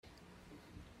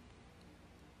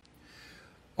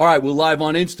All right, we're live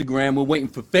on Instagram. We're waiting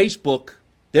for Facebook.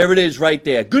 There it is right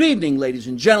there. Good evening, ladies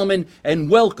and gentlemen, and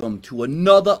welcome to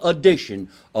another edition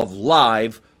of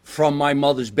Live from My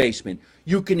Mother's Basement.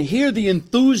 You can hear the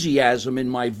enthusiasm in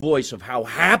my voice of how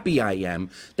happy I am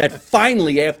that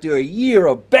finally, after a year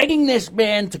of begging this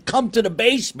man to come to the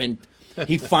basement,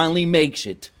 he finally makes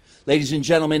it. Ladies and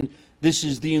gentlemen, this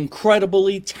is the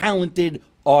incredibly talented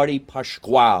Artie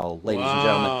Pasquale, ladies and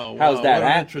gentlemen. How's wow, that, what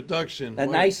an huh? introduction. That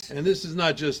What- nice? And this is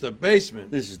not just a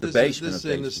basement. This is the This basement This of is a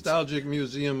basements. nostalgic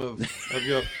museum of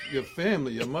your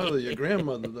family, your mother, your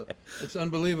grandmother. It's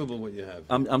unbelievable what you have.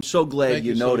 I'm so glad Thank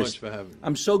you you so noticed. much for having me.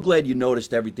 I'm so glad you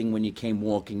noticed everything when you came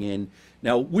walking in.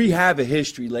 Now, we have a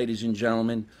history, ladies and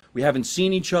gentlemen. We haven't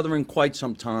seen each other in quite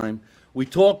some time. We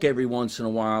talk every once in a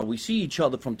while. We see each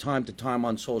other from time to time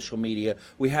on social media.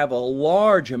 We have a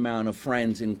large amount of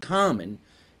friends in common.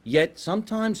 Yet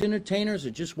sometimes entertainers are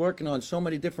just working on so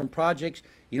many different projects,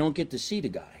 you don't get to see the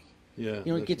guy. Yeah, You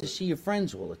don't that's get to right. see your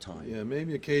friends all the time. Yeah,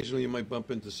 maybe occasionally you might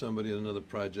bump into somebody in another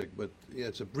project, but yeah,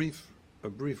 it's a brief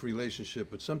relationship.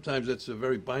 But sometimes that's a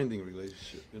very binding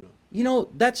relationship. You know,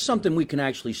 that's something we can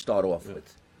actually start off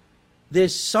with.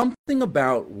 There's something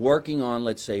about working on,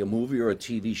 let's say, a movie or a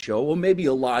TV show, or maybe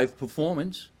a live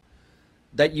performance,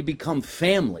 that you become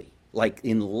family, like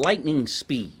in lightning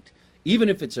speed. Even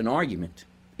if it's an argument,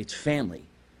 it's family.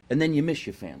 And then you miss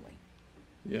your family.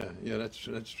 Yeah, that's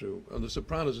true. The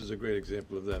Sopranos is a great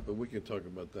example of that, but we can talk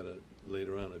about that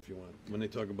later on if you want. When they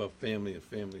talk about family, a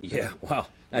family. Yeah, wow.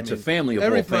 That's I a mean, family of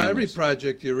every all families. every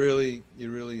project you really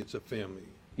it's a family.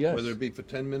 Yes. Whether it be for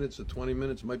 10 minutes or 20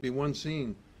 minutes, it might be one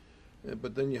scene,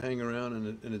 but then you hang around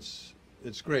and it's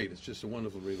great. It's just a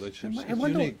wonderful relationship. I It's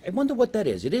wonder, unique. I wonder what that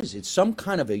is. It is. It's some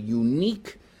kind of a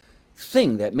unique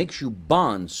thing that makes you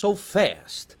bond so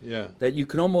fast Yeah. that you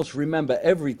can almost remember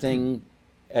everything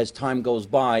as time goes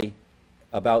by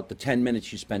about the 10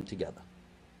 minutes you spent together.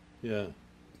 Yeah.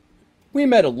 We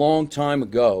met a long time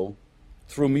ago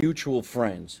through mutual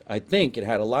friends. I think it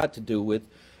had a lot to do with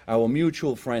our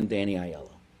mutual friend Danny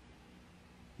Aiello.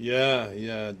 Yeah.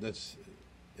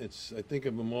 I think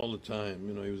of him all the time.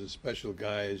 He was a special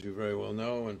guy, as you very well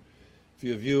know, and for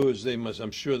your viewers, I'm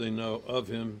sure they know of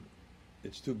him.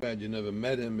 It's too bad you never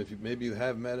met him. Maybe you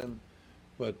have met him,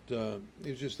 but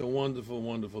he's just a wonderful,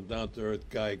 wonderful, down-to-earth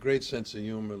guy. Great sense of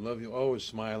humor. Love you, always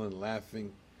smiling,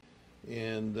 laughing,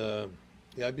 and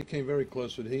yeah, I became very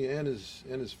close with he and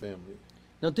his family.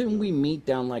 Now, didn't we meet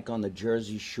down like on the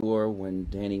Jersey Shore when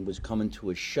Danny was coming to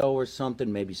a show or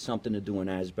something? Maybe something to do in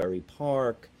Asbury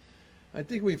Park. I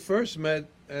think we first met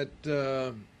at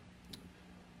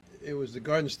it was the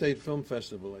Garden State Film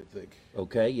Festival, I think.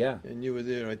 Okay, yeah. And you were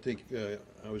there. I think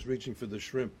I was reaching for the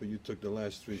shrimp, but you took the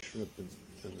last three shrimp in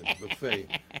the buffet.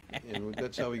 And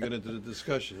that's how we got into the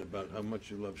discussion about how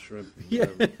much you love shrimp. Yeah.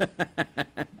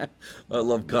 I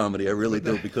love comedy, I really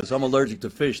do, because I'm allergic to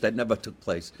fish. That never took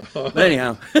place. But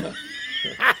anyhow,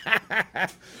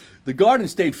 the Garden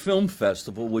State Film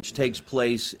Festival, which takes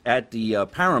place at the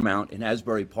Paramount in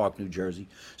Asbury Park, New Jersey,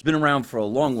 it's been around for a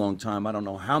long, long time. I don't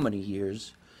know how many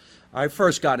years. I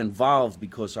first got involved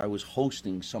because I was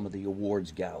hosting some of the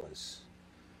awards galas.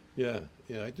 Yeah,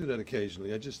 I do that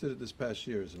occasionally. I just did it this past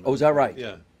year. Oh, is that right?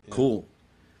 Yeah. Cool.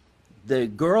 The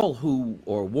girl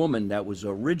or woman that was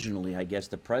originally, I guess,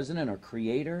 the president or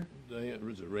creator,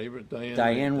 Was it Raver? Diane.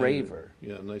 Diane Raver.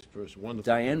 Yeah, nice person.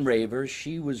 Wonderful. Diane Raver,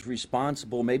 she was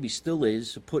responsible, maybe still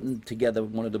is, for putting together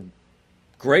one of the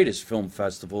greatest film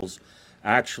festivals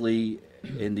actually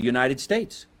in the United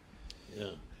States. Yeah.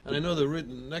 And I know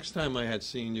next time I had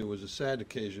seen you was a sad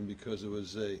occasion because it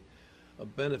was a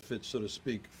benefit, so to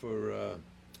speak, for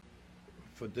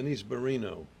Denise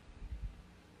Barrino,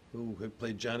 who had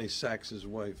played Johnny Sax's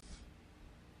wife,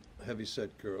 a heavyset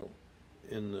girl,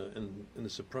 in The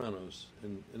Sopranos,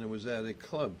 and it was at a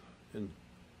club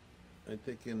I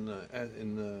think in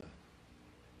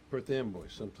Perth Amboy,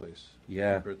 someplace.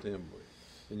 Yeah. Perth Amboy,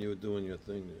 and you were doing your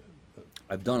thing there.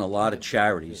 I've done a lot of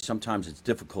charities. Sometimes it's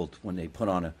difficult when they put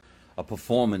on a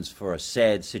performance for a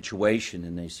sad situation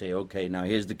and they say, okay, now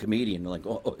here's the comedian. They're like,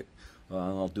 oh,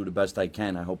 well, I'll do the best I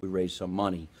can. I hope we raise some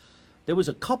money. There was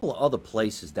a couple of other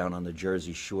places down on the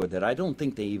Jersey Shore that I don't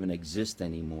think they even exist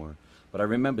anymore. But I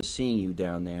remember seeing you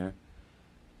down there.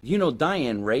 You know,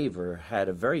 Diane Raver had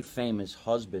a very famous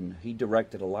husband. He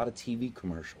directed a lot of TV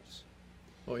commercials.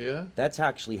 Oh yeah. That's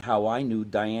actually how I knew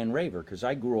Diane Raver, because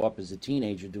I grew up as a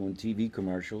teenager doing TV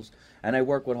commercials, and I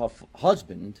worked with her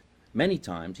husband many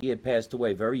times. He had passed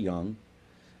away very young,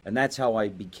 and that's how I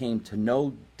became to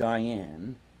know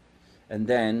Diane. And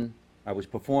then I was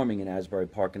performing in Asbury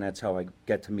Park, and that's how I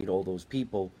get to meet all those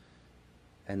people.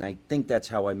 and I think that's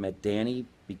how I met Danny,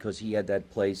 because he had that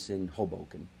place in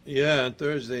Hoboken. Yeah, on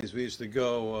Thursdays we used to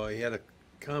go. He had a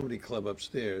comedy club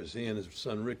upstairs. He and his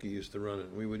son Ricky used to run it.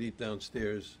 We would eat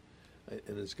downstairs,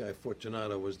 and this guy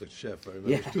Fortunato was the chef. I remember.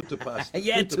 Yeah. It was Tutta Pasta.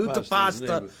 Yeah, Tutta Tutta Pasta's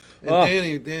Pasta. name. And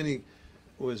Oh. Danny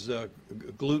was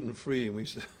gluten free, and we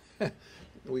used to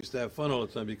we used to have fun all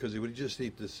the time because he would just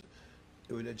eat this.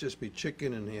 It would just be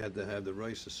chicken, and he had to have the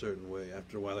rice a certain way.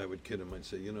 After a while, I would kid him. I'd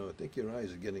say, I think your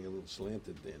eyes are getting a little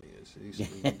slanted, Danny. I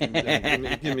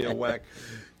said, give me a whack.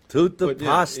 Tutta But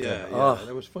Pasta. Yeah, Oh,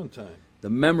 that was fun time. the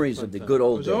memories Fun of the time. good It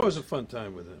old was days. always a fun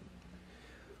time with him.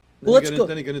 Well, let's go.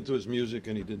 Then he got into his music,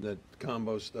 and he did that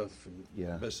combo stuff, and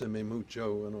Yeah. Besame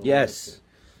Mucho, and all Yes,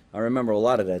 I remember a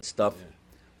lot of that stuff. Yeah.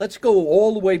 Let's go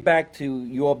all the way back to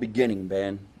your beginning,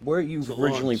 man. Where are you a long-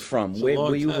 originally from? it's a Where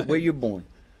long you time. where you born?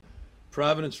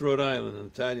 Providence, Rhode Island, an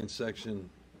Italian section.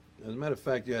 As a matter of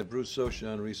fact, you had Bruce Socha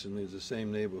on recently. It's the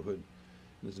same neighborhood.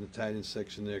 There's an Italian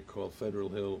section there called Federal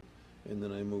Hill, and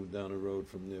then I moved down the road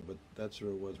from there. But that's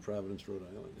where it was, Providence, Rhode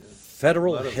Island. Yeah.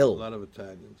 Federal A Hill. lot of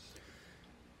Italians.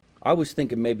 I was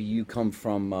thinking maybe you come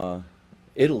from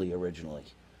Italy originally,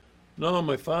 No,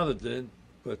 my father did,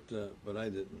 but I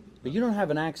didn't. but you don't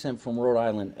have an accent from Rhode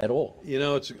Island at all.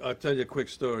 I'll tell you a quick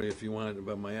story if you want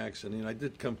about my accent. I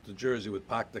did come to Jersey with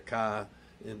park the car,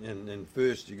 and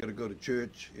first you got to go to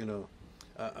church.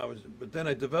 But then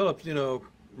I developed,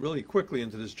 really quickly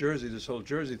into this whole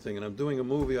Jersey thing, and I'm doing a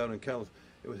movie out in California.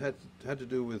 It had to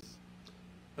do with,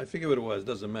 I forget what it was,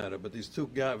 doesn't matter. But these two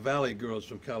Valley girls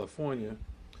from California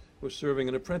were serving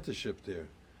an apprenticeship there.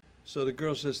 So the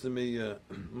girl says to me,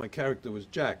 my character was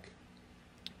Jack.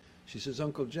 She says,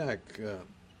 Uncle Jack,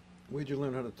 where'd you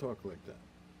learn how to talk like that?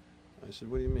 I said,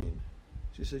 what do you mean?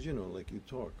 She says, like you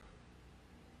talk.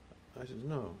 I said,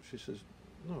 no. She says,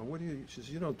 no, she says,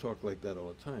 you don't talk like that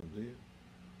all the time, do you?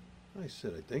 I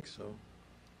said, I think so.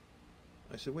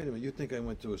 I said, wait a minute, you think I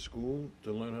went to a school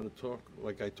to learn how to talk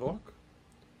like I talk?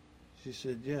 She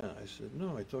said, yeah. I said,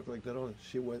 no, I talk like that all the time.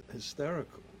 She went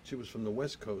hysterical. She was from the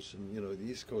West Coast, and, the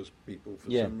East Coast people,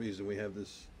 for Yeah. some reason, we have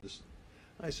this.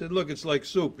 I said, look, it's like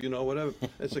soup, whatever.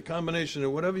 It's a combination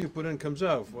of whatever you put in comes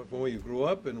out, from where you grew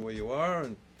up and where you are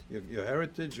and your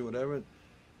heritage or whatever.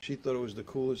 She thought it was the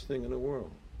coolest thing in the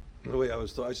world. The way I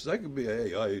was taught, I said, I could be,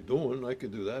 hey, how you doing? I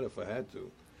could do that if I had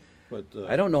to. But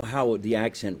I don't know how the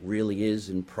accent really is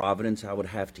in Providence. I would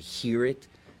have to hear it,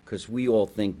 because we all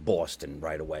think Boston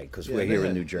right away, because yeah, we're they here in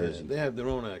have- New Jersey. Yeah, they have their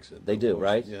own accent. They of do, course.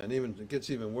 right? Yeah, and it gets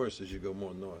even worse as you go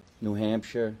more north. New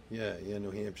Hampshire. Yeah,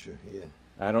 New Hampshire, yeah.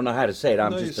 I don't know how to say it.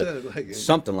 I'm No, you just said it like it.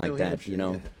 something like New that, Hampshire, you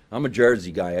know. yeah. I'm a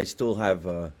Jersey guy. I still have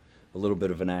a little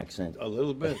bit of an accent. A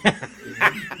little bit.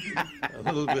 A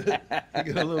little bit.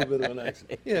 You got a little bit of an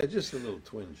accent. Yeah, just a little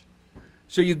twinge.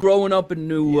 So you're growing up in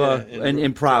Yeah,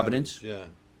 in Providence. Yeah.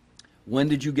 When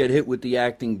did you get hit with the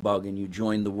acting bug and you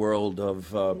joined the world of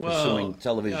pursuing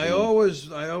television? I always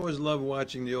loved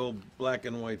watching the old black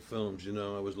and white films.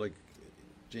 I was like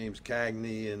James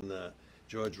Cagney and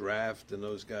George Raft and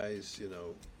those guys.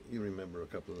 You remember a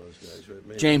couple of those guys, right?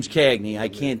 Maybe. James Cagney. I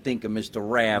can't think of Mr.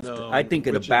 Raft. No, I think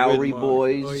of the Richard Bowery Widmark.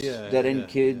 Boys, Oh, yeah, Dead End yeah,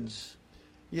 Kids.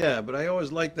 Yeah, but I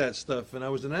always liked that stuff, and I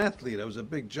was an athlete. I was a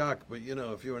big jock, but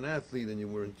if you were an athlete and you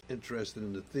were interested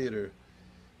in the theater,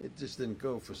 it just didn't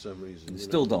go for some reason.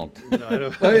 Still don't. I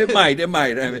don't. Well, it might. I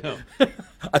mean, know.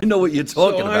 I know what you're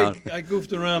talking So about. I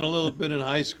goofed around a little bit in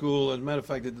high school. As a matter of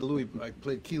fact, I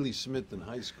played Keely Smith in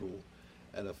high school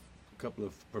at a couple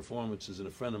of performances, and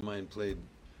a friend of mine played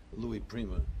Louis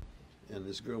Prima. And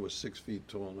this girl was 6 feet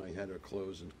tall, and I had her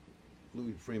clothes. And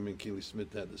Louis Prima and Keely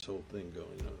Smith had this whole thing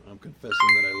going. I'm confessing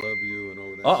that I love you and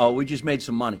all that. Uh-oh, we just made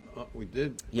some money. We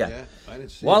did? Yeah. I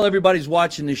didn't see While it. everybody's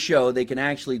watching the show, they can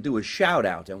actually do a shout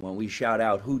out. And when we shout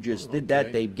out who just did that,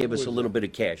 okay. they give Who us a is little that? bit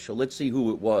of cash. So let's see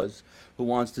who it was who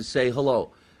wants to say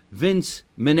hello. Vince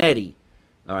Minetti.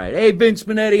 All right. Hey, Vince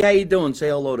Minetti, how you doing? Say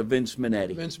hello to Vince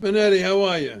Minetti. Vince Benetti, how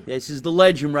are you? This is the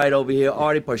legend right over here,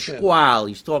 Artie Pasquale.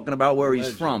 He's talking about where he's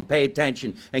Legend. from. Pay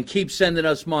attention and keep sending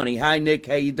us money. Hi, Nick.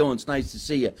 How you doing? It's nice to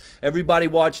see you. Everybody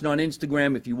watching on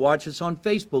Instagram, if you watch us on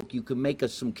Facebook, you can make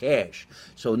us some cash.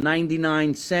 So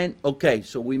 99 cents. Okay,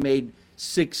 so we made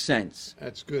 6 cents.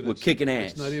 That's good. We're kicking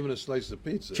ass. It's not even a slice of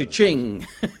pizza. Cha-ching.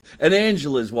 And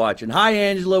Angela's watching. Hi,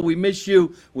 Angela. We miss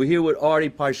you. We're here with Artie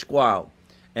Pasquale.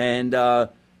 And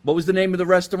what was the name of the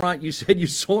restaurant you said you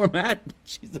saw him at?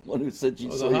 She's the one who said she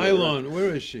Oh, saw the you. Hylon,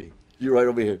 where is she? You're right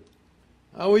over here.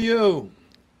 How are you?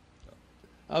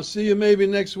 I'll see you maybe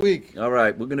next week. All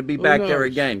right, we're going to be Who back there knows?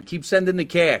 again. Keep sending the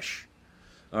cash.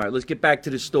 All right, let's get back to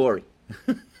the story.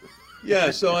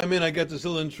 Yeah, so I got this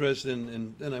little interest in,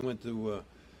 and then I went to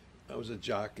I was a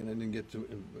jock, and I didn't get to.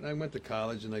 But I went to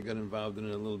college, and I got involved in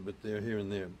it a little bit there, here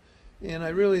and there. And I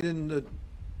really didn't.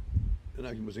 And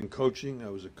I was in coaching. I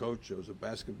was a coach. I was a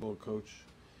basketball coach,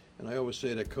 and I always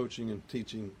say that coaching and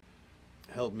teaching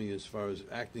helped me as far as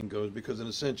acting goes, because in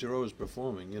a sense you're always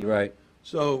performing. You know. Right.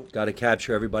 So Got to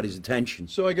capture everybody's attention.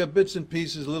 so I got bits and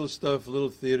pieces, little stuff, little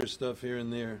theater stuff here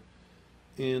and there,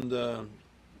 and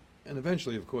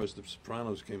eventually, of course, The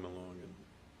Sopranos came along,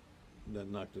 and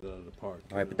that knocked it out of the park.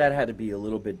 All right, but that had to be a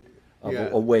little bit of Yeah.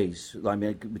 a ways. I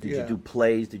mean, did you Yeah. do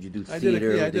plays? Did you do I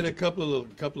theater? did. I Did did a you-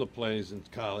 couple of plays in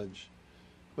college,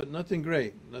 but nothing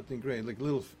great. Nothing great. Like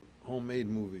little homemade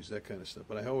movies, that kind of stuff.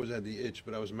 But I always had the itch.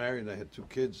 But I was married. And I had 2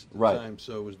 kids at the Right. time,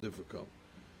 so it was difficult.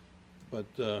 But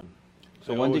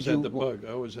So I when always did had you- the bug.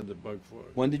 I always had the bug for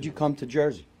it. When did you come to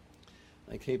Jersey?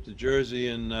 I came to Jersey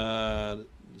in the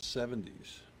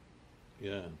 '70s.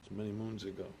 Yeah, it's many moons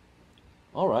ago.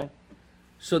 All right.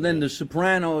 So then The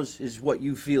Sopranos is what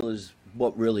you feel is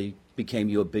what really became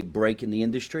your big break in the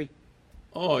industry?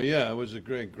 Oh yeah, it was a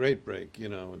great break. You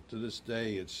know, and to this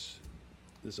day,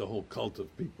 there's a whole cult of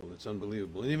people. It's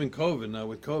unbelievable. And even COVID, now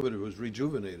with COVID, it was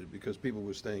rejuvenated because people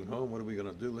were staying home. What are we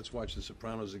going to do? Let's watch The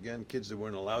Sopranos again. Kids that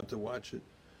weren't allowed to watch it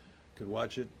could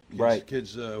watch it. Right.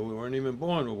 Kids who weren't even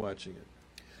born were watching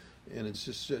it. And it's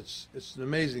just, it's an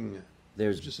amazing,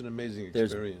 There's just an amazing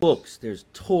There's experience. books, there's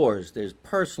tours, there's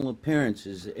personal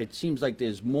appearances. It seems like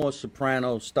there's more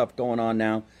Soprano stuff going on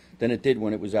now than it did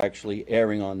when it was actually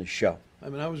airing on the show. I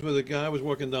mean, I was with a guy, I was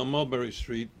walking down Mulberry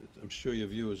Street. I'm sure your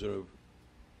viewers are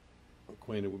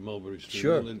acquainted with Mulberry Street.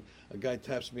 Sure. And then a guy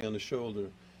taps me on the shoulder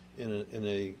in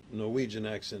a Norwegian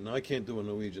accent. Now, I can't do a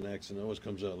Norwegian accent. It always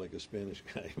comes out like a Spanish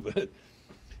guy. But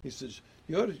he says,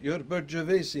 you're Bert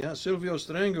Gervasi, huh? Silvio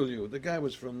strangled you. The guy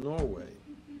was from Norway,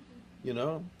 you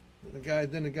know?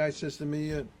 Then the guy says to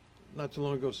me, not too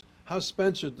long ago, how's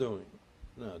Spencer doing?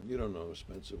 No, you don't know who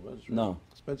Spencer was, right? No.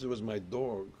 Spencer was my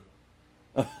dog.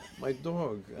 My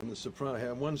dog. On The Sopranos, I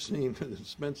had one scene that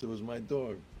Spencer was my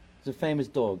dog. It's a famous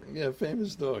dog. Yeah,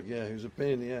 famous dog. Yeah, he was a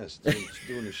pain in the ass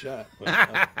doing the shot.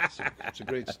 But, it's a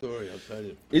great story, I'll tell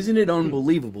you. Isn't it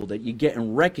unbelievable that you're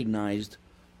getting recognized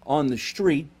on the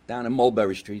street down in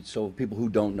Mulberry Street? So people who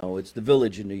don't know, it's the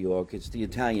Village in New York. It's the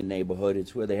Italian neighborhood.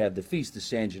 It's where they have the Feast of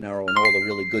San Gennaro and all the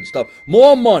really good stuff.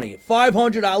 More money,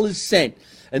 $500 sent.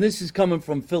 And this is coming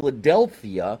from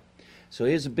Philadelphia. So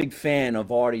here's a big fan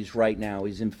of Artie's right now.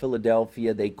 He's in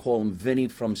Philadelphia. They call him Vinny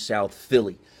from South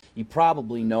Philly. You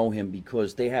probably know him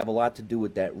because they have a lot to do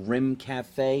with that Rim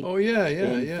Cafe Oh yeah,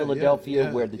 in yeah. Philadelphia,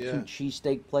 yeah, where the yeah. 2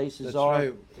 cheesesteak places That's are.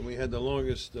 right. And we had the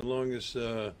longest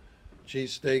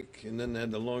cheesesteak, and then they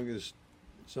had the longest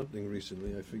something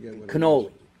recently. I forget what. Cannoli.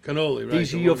 It was. Cannoli, right?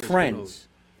 These the are your longest friends.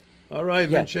 cannoli. All right,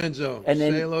 Yeah. Vincenzo. And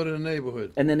then- say hello to the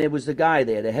neighborhood. And then there was the guy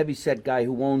there, the heavyset guy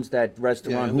who owns that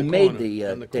restaurant, in who the made corner, the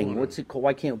in the thing. corner. What's it called?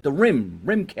 Why can't the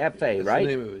Rim Cafe, That's right?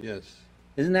 the name of it. Yes.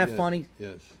 Isn't that Yes, funny?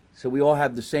 Yes. So we all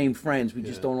have the same friends. We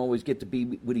just Yeah. don't always get to be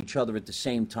with each other at the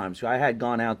same time. So I had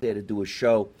gone out there to do a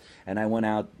show, and I went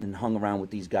out and hung around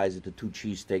with these guys at the 2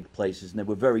 cheesesteak places, and they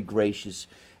were very gracious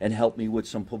and helped me with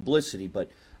some publicity. But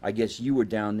I guess you were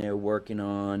down there working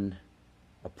on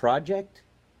a project,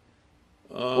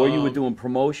 or you were doing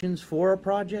promotions for a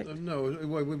project. No,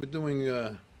 we were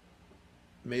doing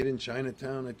Made in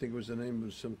Chinatown. I think was the name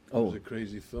of some. It Oh. was a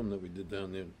crazy film that we did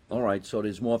down there. All right, so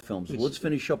there's more films. It's- Let's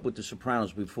finish up with The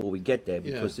Sopranos before we get there,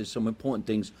 because Yeah. there's some important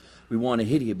things we want to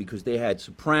hit here, because they had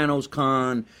Sopranos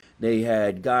Con, they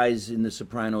had guys in The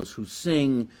Sopranos who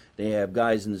sing, they have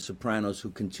guys in The Sopranos who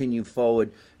continue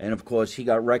forward, and of course he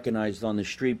got recognized on the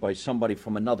street by somebody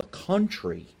from another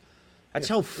country. That's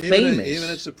how famous. Even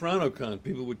at SopranoCon,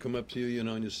 people would come up to you, you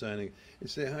know, and you're signing. They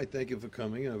say, "Hi, thank you for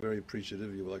coming. You know, very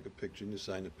appreciative. You would like a picture," and you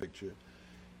sign a picture.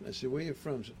 And I said, "Where are you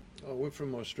from?" "Oh, we're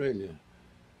from Australia."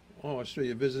 "Oh,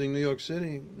 Australia. Visiting New York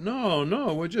City?" "No,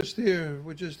 no, we're just here.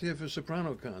 We're just here for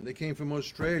SopranoCon." They came from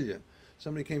Australia.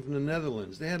 Somebody came from the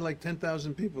Netherlands. They had like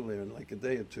 10,000 people there in like a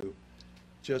day or two,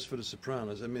 just for the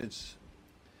Sopranos. I mean,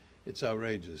 it's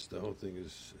outrageous. The whole thing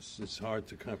is it's hard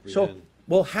to comprehend. So,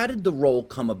 well, how did the role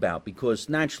come about? Because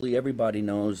naturally, everybody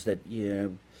knows that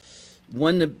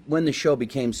when the show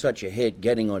became such a hit,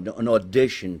 getting an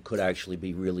audition could actually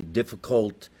be really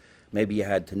difficult. Maybe you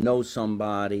had to know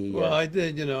somebody. Well, I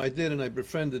did, and I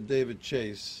befriended David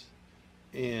Chase,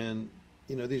 and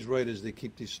these writers, they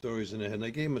keep these stories in their head. And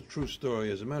I gave him a true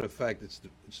story. As a matter of fact, it's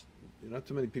not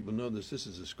too many people know this. This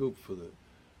is a scoop for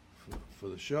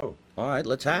the show. All right,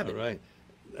 let's have All it.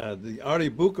 right, the Artie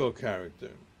Bucco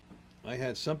character, I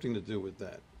had something to do with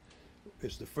that.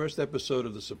 It's the first episode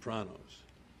of The Sopranos,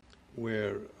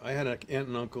 where I had an aunt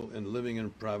and uncle and living in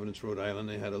Providence, Rhode Island.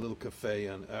 They had a little cafe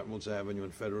on Admirals Avenue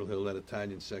in Federal Hill, that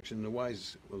Italian section. The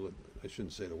wise, well, I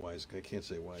shouldn't say the wise. I can't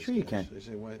say wise. Sure you can. I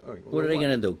say wise. All right, What are they going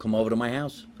to do? Come over to my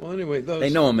house? Well, anyway, those They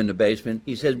know I'm in the basement.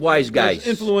 He says, wise those guys.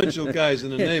 influential guys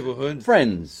in the neighborhood.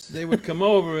 Friends. They would come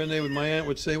over, and my aunt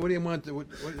would say, "What do you want?"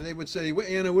 They would say,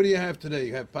 "Anna, what do you have today?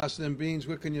 You have pasta and beans.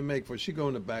 What can you make for?" She'd go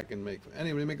in the back and make.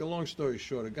 Anyway, to make a long story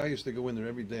short, a guy used to go in there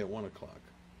every day at 1:00,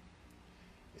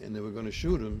 and they were going to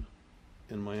shoot him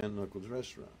in my aunt and uncle's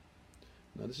restaurant.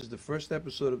 Now, this is the first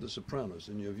episode of The Sopranos,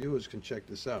 and your viewers can check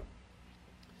this out.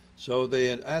 So they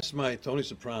had asked Tony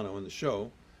Soprano in the show,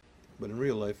 but in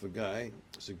real life, a guy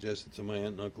suggested to my aunt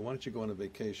and uncle, "Why don't you go on a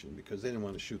vacation?" Because they didn't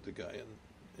want to shoot the guy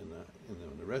in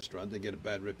the restaurant. They get a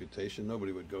bad reputation.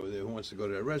 Nobody would go there. Who wants to go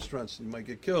to their restaurants? You might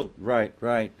get killed. Right,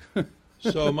 right.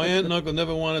 So my aunt and uncle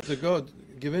never wanted to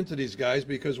give in to these guys,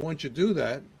 because once you do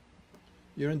that,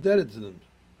 you're indebted to them.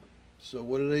 So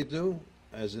what do?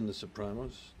 As in The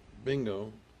Sopranos,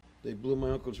 bingo, they blew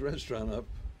my uncle's restaurant up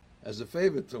as a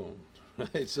favor to him,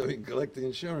 right? So he can collect the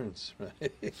insurance,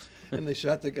 right? And they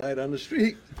shot the guy down the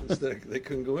street instead. They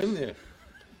couldn't go in there.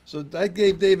 So that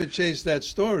gave David Chase that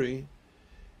story,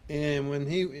 and when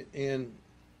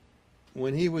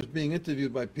he was being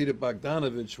interviewed by Peter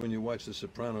Bogdanovich, when you watch The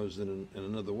Sopranos in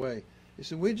another way, he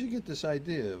said, "Where'd you get this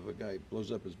idea of a guy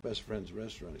blows up his best friend's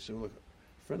restaurant?" He said, "Well, look,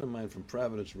 a friend of mine from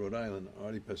Providence, Rhode Island,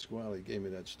 Artie Pasquale, gave me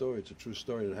that story. It's a true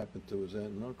story that happened to his aunt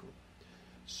and uncle."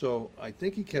 So I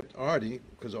think he kept Artie,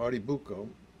 because Artie Bucco,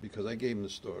 because I gave him the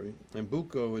story. And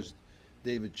Bucco is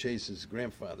David Chase's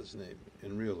grandfather's name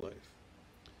in real life.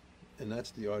 And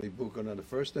that's the Artie Bucco. Now, the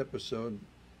first episode,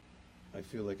 I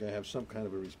feel like I have some kind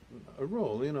of a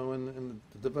role, in the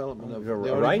development of the A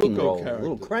Artie writing Bucco role, character.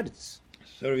 little credits.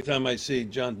 So every time I see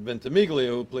John Ventimiglia,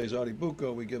 who plays Artie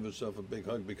Bucco, we give ourselves a big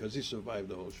hug, because he survived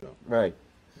the whole show. Right.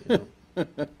 You know? I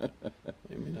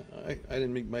mean, I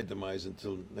didn't meet my demise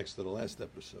until next to the last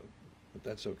episode, but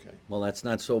that's okay. Well, that's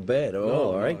not so bad at No, all, no,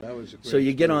 all right? that was a So great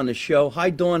you get story. on the show. Hi,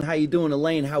 Dawn. How you doing?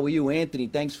 Elaine, how are you? Anthony,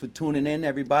 thanks for tuning in,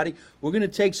 everybody. We're going to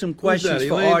take some Who's questions that?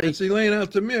 for Elaine? Artie. It's Elaine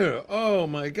Altamira. Oh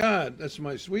my God, that's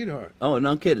my sweetheart. Oh,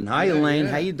 no kidding. Hi, Yeah, Elaine.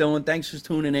 yeah. How you doing? Thanks for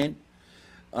tuning in.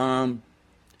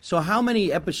 So how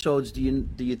many episodes do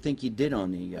you think you did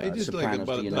on the I did Sopranos? like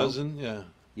about do a you know? dozen. Yeah,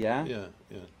 Yeah? yeah.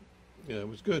 It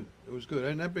was good. It was good.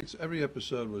 And every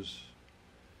episode was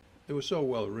so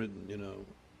well written.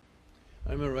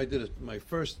 I remember I did my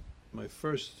first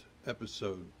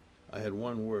episode. I had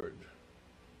one word.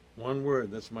 One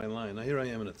word. That's my line. Now here I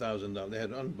am in $1,000. They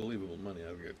had unbelievable money. I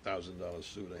had a $1,000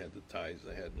 suit. I had the ties.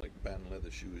 I had like patent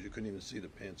leather shoes. You couldn't even see the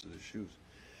pants of the shoes.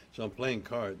 So I'm playing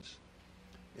cards,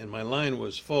 and my line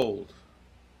was fold.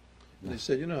 And they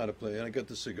said, "You know how to play." And I got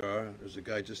the cigar. There's a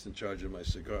guy just in charge of my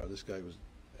cigar. This guy was,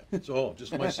 it's all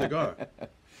just my cigar.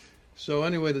 So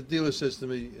anyway, the dealer says to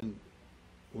me, "And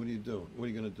what are you doing? What are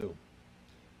you going to do?"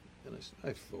 And I said,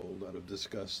 "I fold out of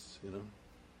disgust, The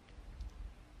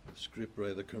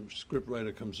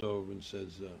scriptwriter comes over and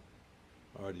says,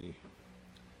 "Artie,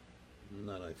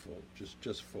 not I fold,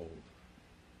 just fold."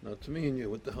 Now, to me and you,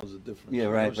 what the hell's the difference? Yeah,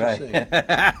 I right, was just right.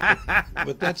 saying.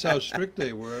 But that's how strict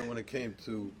they were when it came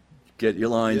to. Get your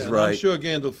lines Yeah, and I'm right. sure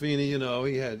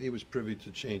Gandolfini, he was privy to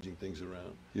changing things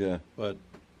around. Yeah. But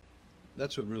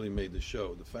that's what really made the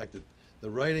show. The fact that the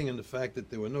writing and the fact that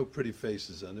there were no pretty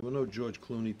faces on. There were no George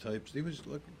Clooney types. He was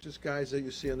just guys that you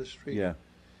see on the street. Yeah.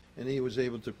 And he was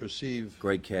able to perceive.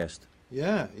 Great cast.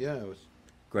 Yeah, it was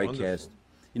Great wonderful.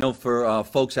 cast. For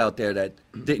folks out there that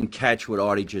didn't catch what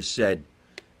Artie just said,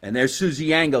 and there's Susie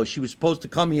Yango. She was supposed to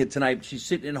come here tonight. She's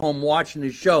sitting at home watching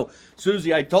the show.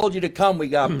 Susie, I told you to come. We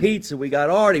got pizza. We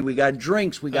got Artie. We got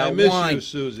drinks. We got I miss wine. you,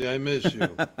 Susie. I miss you.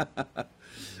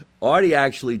 Artie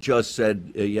actually just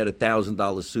said he had a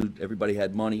 $1,000 suit. Everybody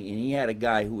had money, and he had a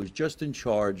guy who was just in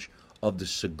charge of the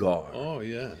cigar. Oh,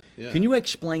 yeah. Can you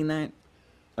explain that?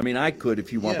 I mean, I could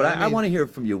if you want, Yeah, but I I mean- want to hear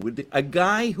from you. A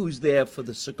guy who's there for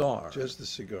the cigar. Just the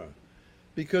cigar.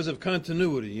 Because of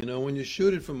continuity, when you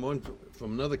shoot it from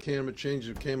another camera, change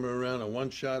the camera around, a one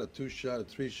shot, a two shot, a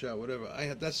three shot, whatever.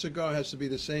 That cigar has to be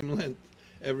the same length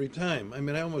every time. I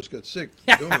mean, I almost got sick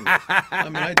doing it. I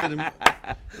mean, I didn't.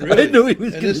 Really. I knew he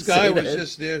was And gonna this guy say was that.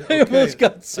 just there. I almost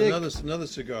got sick. Another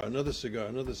cigar, another cigar,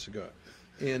 another cigar.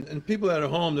 And people that are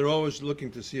home, they're always looking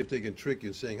to see if they can trick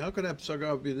you, saying, "How could that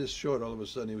cigar be this short? All of a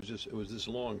sudden, it was this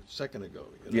long a second ago."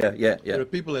 Yeah. There are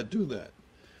people that do that.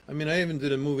 I mean, I even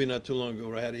did a movie not too long ago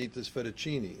where I had to eat this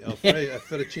fettuccine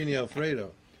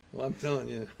Alfredo. Well, I'm telling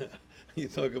you, you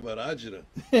talk about agita.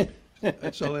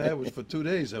 That's all I had was for 2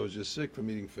 days. I was just sick from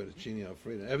eating fettuccine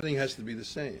Alfredo. Everything has to be the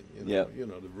same. Yeah.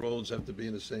 The rolls have to be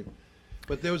in the same.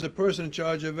 But there was a person in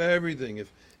charge of everything.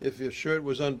 If your shirt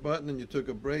was unbuttoned and you took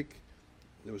a break,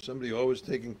 there was somebody always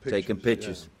taking pictures. Taking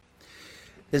pictures.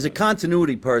 There's a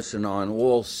continuity person on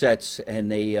all sets, and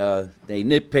they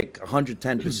nitpick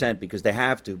 110% because they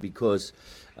have to. Because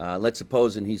let's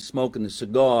suppose and he's smoking a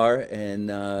cigar,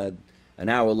 and an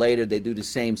hour later they do the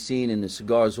same scene, and the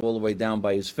cigar's all the way down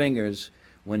by his fingers.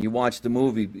 When you watch the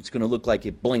movie, it's going to look like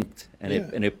it blinked and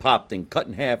it popped and cut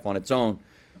in half on its own.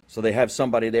 So they have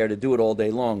somebody there to do it all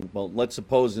day long. Well, let's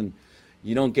suppose and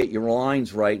you don't get your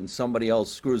lines right and somebody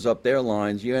else screws up their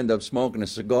lines, you end up smoking a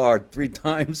cigar 3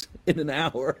 times in an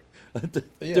hour.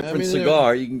 Different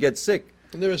cigar, you can get sick.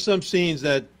 And there are some scenes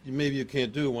that maybe you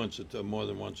can't do more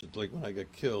than once. It's like when I got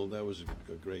killed, that was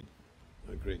a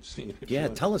great scene. Yeah,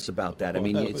 tell us about that. I Well,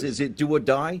 mean, that is was- it do or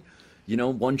die? You know,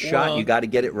 one shot, Well- you got to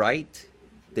get it right.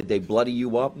 Did they bloody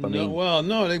you up? I No, mean, well,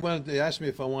 no, they asked me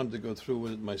if I wanted to go through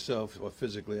with it myself or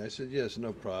physically. I said, yes,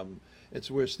 no problem.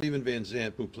 It's where Steven Van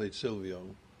Zandt, who played Silvio,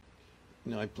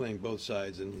 I'm playing both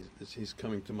sides, and he's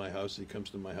coming to my house. He comes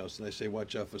to my house, and I say,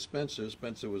 watch out for Spencer.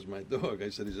 Spencer was my dog. I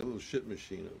said, he's a little shit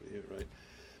machine over here, right?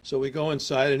 So we go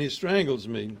inside, and he strangles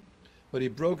me, but he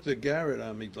broke the garrote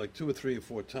on me like 2 or 3 or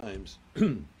 4 times.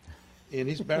 And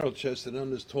he's barrel-chested, and I'm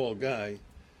this tall guy.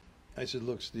 I said,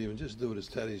 look, Steven, just do it as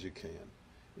tight as you can.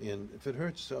 And if it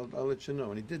hurts, I'll let you know.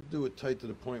 And he did do it tight to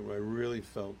the point where I really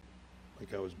felt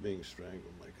like I was being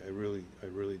strangled. Like I really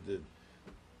did.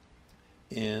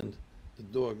 And the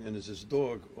dog, and there's this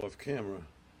dog off camera,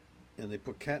 and they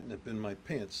put catnip in my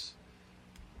pants.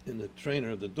 And the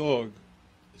trainer of the dog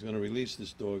is going to release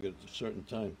this dog at a certain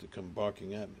time to come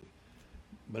barking at me.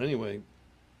 But anyway,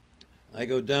 I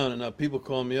go down, and now people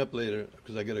call me up later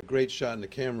because I get a great shot, and the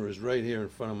camera is right here in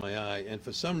front of my eye. And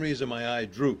for some reason, my eye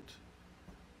drooped.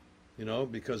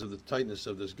 Because of the tightness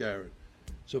of this garrote.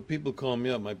 So people call me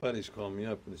up, my buddies call me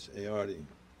up and they say, hey, Artie,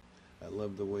 I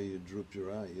love the way you drooped your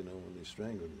eye, when they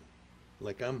strangled you.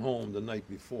 Like I'm home the night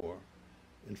before,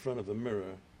 in front of a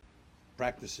mirror,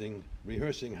 practicing,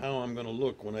 rehearsing how I'm going to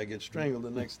look when I get strangled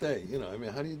the next day.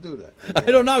 How do you do that?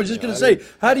 I don't know. I was just going to say,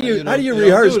 how do you don't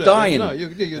rehearse do that. dying? No, you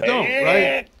don't,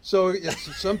 right? So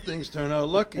some things turn out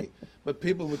lucky, but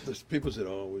people said,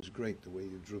 oh, it was great the way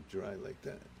you drooped your eye like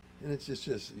that. And it's just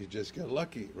you just got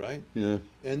lucky, right? Yeah.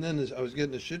 And then I was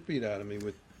getting the shit beat out of me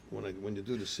when you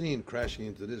do the scene, crashing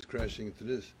into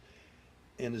this,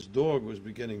 and this dog was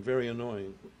getting very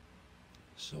annoying.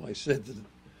 So I said,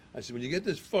 when you get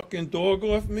this fucking dog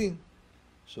off me?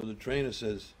 So the trainer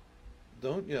says,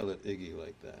 don't yell at Iggy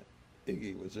like that.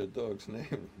 Iggy was their dog's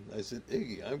name. I said,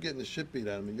 Iggy, I'm getting the shit beat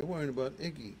out of me. You're worrying about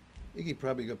Iggy. Iggy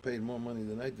probably got paid more money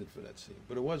than I did for that scene,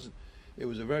 but it wasn't. It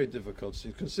was a very difficult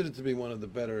scene, considered to be one of the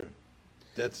better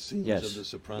death scenes of The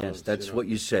Sopranos. Yes, that's what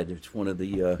you said. It's one of the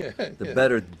Yeah.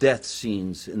 better death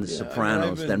scenes in The Yeah, I mean,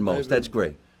 Sopranos than most. That's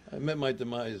great. I met my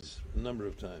demise a number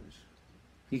of times.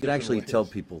 You could different actually ways. tell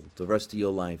people the rest of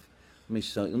your life. Let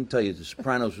me tell you, The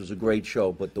Sopranos was a great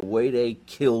show, but the way they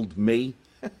killed me,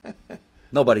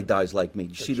 nobody dies like me.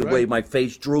 You see the way right. my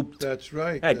face drooped? That's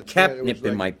right. I had that's right. It was catnip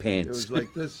in my pants. It was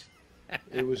like this.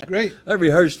 It was great. I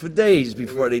rehearsed for days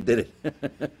before they did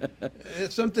it.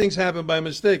 Some things happened by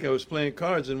mistake. I was playing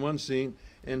cards in one scene,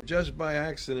 and just by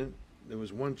accident, there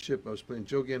was one chip. I was playing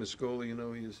Joe Ganascoli.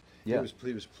 He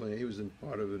was playing. He was in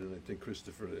part of it, and I think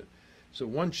Christopher did. So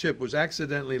one chip was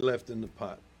accidentally left in the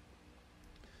pot.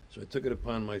 So I took it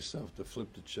upon myself to flip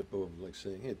the chip over, like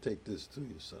saying, "Here, take this too,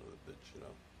 you son of a bitch,"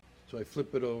 So I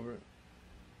flip it over.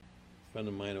 A friend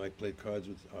of mine who I played cards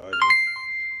with, Artie.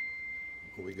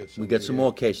 Oh, We got some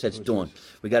more cash. That's Who's Dawn. this?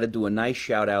 We got to do a nice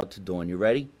shout out to Dawn. You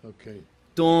ready? Okay.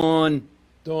 Dawn,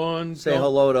 Dawn, say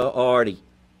hello to Artie.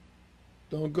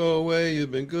 Don't go away,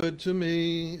 you've been good to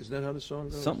me. Isn't that how the song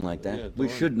goes? Something like that. Yeah, We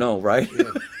Dawn. should know, right?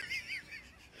 Yeah,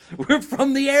 We're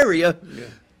from the area. yeah.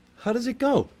 How does it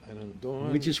go? I don't know.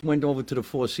 Dawn. We just went over to the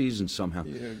Four Seasons somehow.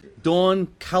 Yeah. Dawn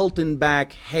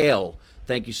Kaltenbach Hale,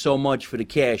 thank you so much for the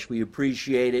cash. We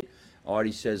appreciate it.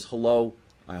 Artie says hello.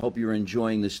 I hope you're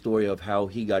enjoying the story of how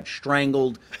he got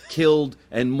strangled, killed,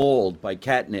 and mauled by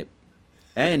catnip,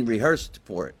 and rehearsed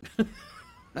for it.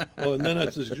 Oh, and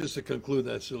then just to conclude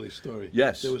that silly story.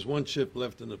 Yes. There was one chip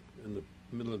left in the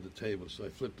middle of the table, so I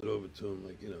flipped it over to him,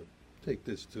 like, take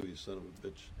this too, you son of a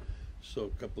bitch. So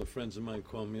a couple of friends of mine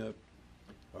called me up.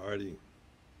 Artie,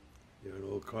 you're an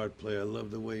old card player. I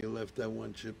love the way you left that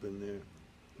one chip in there.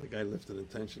 Like I left it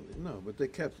intentionally. No, but they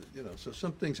kept it, So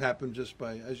some things happen just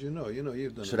by, as you've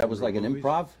done. So a that was number like of an movies.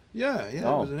 improv? Yeah,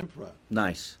 Oh. it was an improv.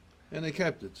 Nice. And they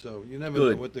kept it, so you never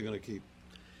Good. know what they're going to keep.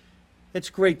 It's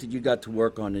great that you got to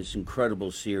work on this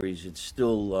incredible series. It's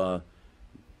still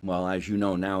Well, as you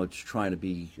know, now it's trying to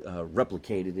be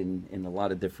replicated in a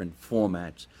lot of different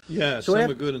formats. Yeah, So some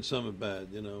af- are good and some are bad,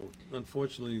 you know.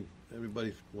 Unfortunately,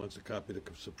 everybody wants to copy the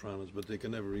Sopranos, but they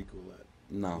can never equal that.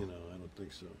 No. You know, I don't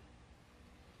think so.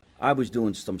 I was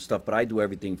doing some stuff, but I do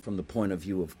everything from the point of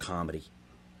view of comedy.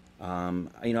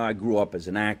 I grew up as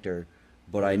an actor,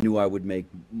 but I knew I would make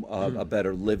a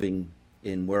better living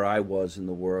in where I was in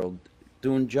the world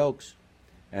doing jokes.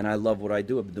 And I love what I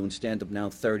do. I've been doing stand-up now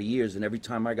 30 years, and every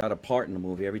time I got a part in a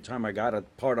movie, every time I got a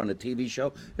part on a TV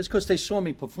show, it's because they saw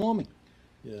me performing.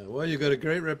 Yeah, well, you got a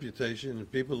great reputation and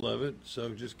people love it, so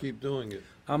just keep doing it.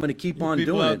 I'm going to keep You on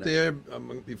people doing out it. there,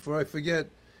 before I forget,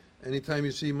 anytime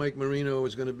you see Mike Marino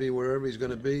is going to be wherever he's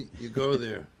going to be, you go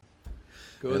there.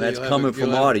 Go And there, that's you'll have coming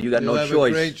from Artie. You got you'll no have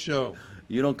choice. A great show.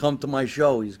 You don't come to my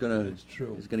show, he's gonna That's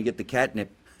true. he's gonna get the catnip.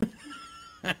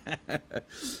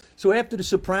 So after The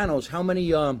Sopranos, how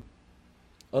many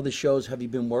other shows have you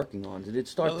been working on? Did it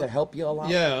start to help you a lot?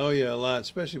 Yeah, oh yeah, a lot,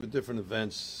 especially with different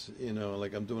events. You know,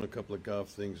 like I'm doing a couple of golf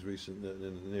things recent in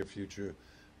the near future,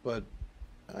 but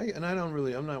I'm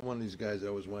not one of these guys that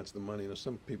always wants the money. You know,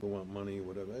 some people want money,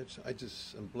 whatever. I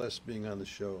just am blessed being on the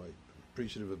show. I'm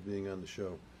appreciative of being on the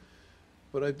show.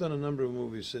 But I've done a number of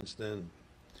movies since then.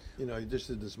 You know, I just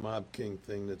did this Mob King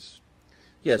thing.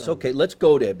 Yes, okay, let's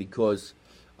go there because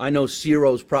I know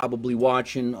Ciro's probably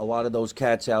watching, a lot of those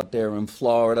cats out there in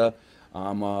Florida.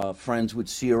 I'm friends with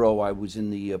Ciro. I was in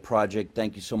the project.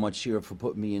 Thank you so much, Ciro, for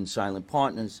putting me in Silent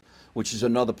Partners, which is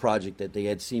another project that they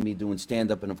had seen me doing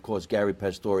stand-up, and of course Gary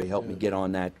Pastore helped me get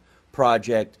on that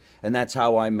project. And that's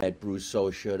how I met Bruce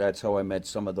Sosha. That's how I met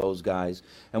some of those guys.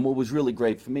 And what was really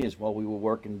great for me is while we were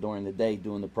working during the day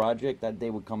doing the project, that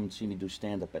they would come and see me do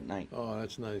stand-up at night. Oh,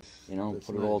 that's nice. You know, That's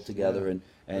put it all nice. together, Yeah, and,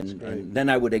 that's and, great. and then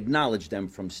I would acknowledge them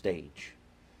from stage.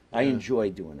 I Yeah.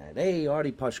 enjoy doing that. Hey,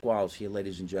 Artie Pasquale's here,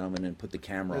 ladies and gentlemen, and put the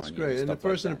camera That's on you. great, and the stuff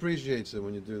like person that. appreciates it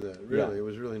when you do that. Yeah. Really, it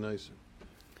was really nice.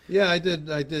 Yeah, I did.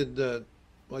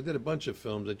 Well, I did a bunch of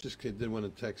films. I just did one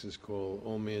in Texas called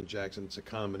Old Man Jackson. It's a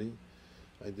comedy.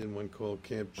 I did one called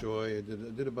Camp Joy. I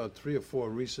did about 3 or 4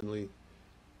 recently,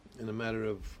 in a matter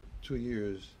of 2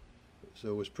 years. So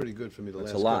it was pretty good for me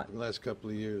That's a lot. last couple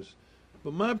of years.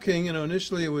 But Mob King, you know,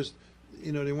 initially it was,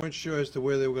 you know, they weren't sure as to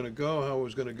where they were going to go, how it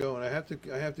was going to go, and I have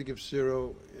to give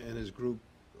Ciro and his group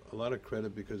a lot of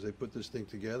credit because they put this thing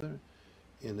together,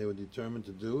 and they were determined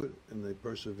to do it, and they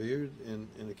persevered, and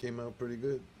it came out pretty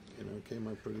good. You know, it came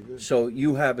out pretty good. So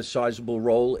you have a sizable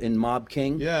role in Mob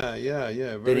King? Yeah. They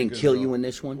Very didn't good kill role. you in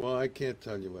this one? Well, I can't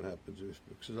tell you what happens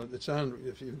because it's on.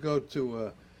 If you go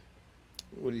to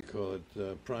what do you call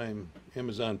it? Prime,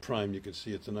 Amazon Prime. You can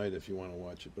see it tonight if you want to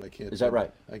watch it. But I can't. Is that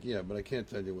right? Yeah, but I can't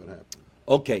tell you what happened.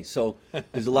 Okay, so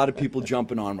there's a lot of people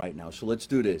jumping on right now, so let's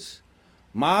do this.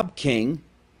 Mob King,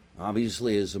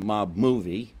 obviously, is a mob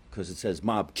movie because it says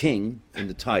Mob King in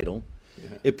the title.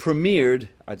 Yeah. It premiered,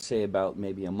 I'd say, about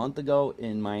maybe a month ago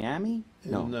in Miami?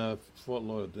 In Fort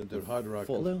Lauderdale, the Hard Rock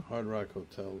Fort Lauderdale? Hard Rock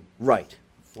Hotel, Right.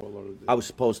 Fort Lauderdale. I was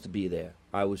supposed to be there.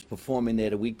 I was performing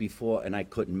there the week before, and I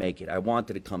couldn't make it. I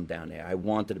wanted to come down there.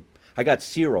 I got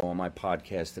Ciro on my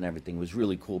podcast and everything. It was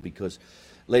really cool because,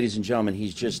 ladies and gentlemen,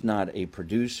 he's just not a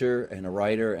producer and a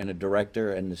writer and a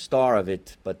director and the star of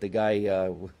it, but the guy,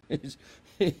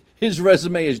 his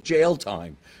resume is jail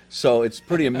time. So it's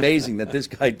pretty amazing that this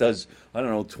guy does, I don't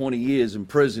know, 20 years in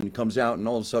prison, comes out, and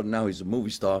all of a sudden now he's a movie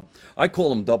star. I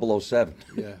call him 007.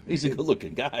 Yeah. He's a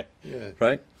good-looking guy. Yeah.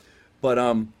 Right? But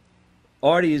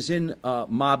Artie is in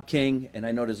Mob King, and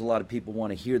I know there's a lot of people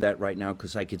want to hear that right now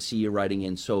because I could see you writing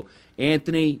in. So,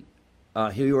 Anthony,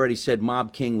 he already said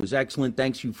Mob King was excellent.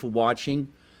 Thanks you for watching.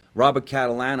 Robert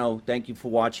Catalano, thank you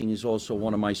for watching, is also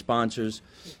one of my sponsors.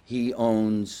 He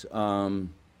owns an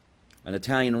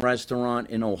Italian restaurant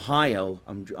in Ohio.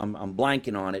 I'm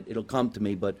blanking on it. It'll come to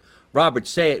me. But, Robert,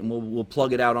 say it, and we'll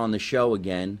plug it out on the show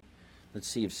again. Let's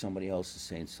see if somebody else is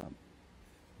saying something.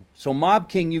 So Mob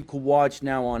King you could watch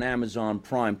now on Amazon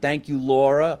Prime. Thank you,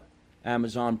 Laura,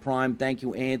 Amazon Prime. Thank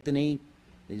you, Anthony.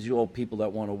 These are all people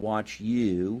that want to watch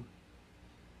you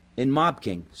in Mob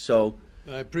King. So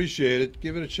I appreciate it.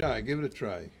 Give it a try. Give it a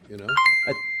try. You know.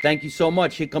 thank you so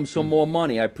much. Here comes some more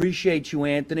money. I appreciate you,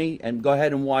 Anthony. And go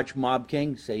ahead and watch Mob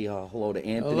King. Say hello to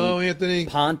Anthony. Hello, Anthony.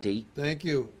 Ponte. Thank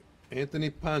you, Anthony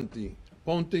Ponte.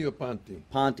 Ponte or Ponte?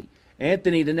 Ponte.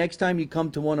 Anthony, the next time you come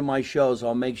to one of my shows,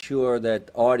 I'll make sure that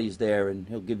Artie's there, and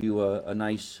he'll give you a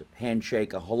nice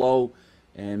handshake, a hello,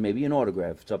 and maybe an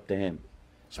autograph. It's up to him.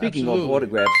 Speaking of Absolutely.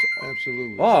 autographs,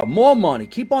 Absolutely. oh, more money.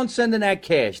 Keep on sending that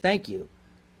cash. Thank you.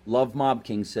 Love Mob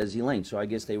King, says Elaine. So I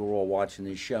guess they were all watching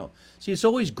this show. See, it's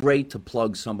always great to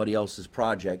plug somebody else's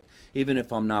project, even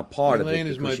if I'm not part Elaine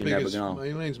of is it, my because you never biggest. know.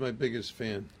 Elaine's my biggest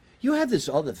fan. You have this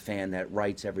other fan that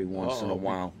writes every once in a Uh-oh.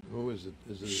 while. Who is it?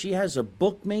 Is it? She has a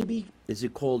book, maybe? Is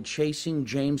it called Chasing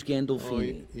James Oh,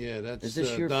 Gandolfini? yeah, that's Is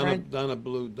this your Donna, friend? Donna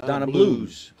Blues.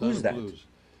 Blues. Who's that? Blues.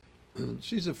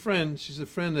 She's a friend. She's a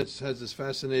friend that has this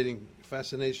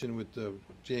fascination with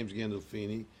James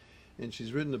Gandolfini, and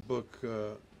she's written a book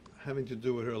having to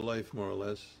do with her life, more or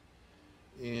less.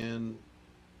 And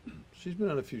she's been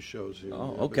on a few shows here.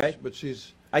 Oh, but okay. But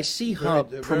she's I see very, her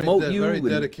very, promote you. very and-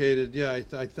 dedicated. Yeah,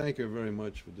 I thank her very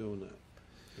much for doing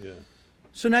that. Yeah.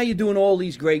 So now you're doing all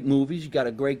these great movies. You got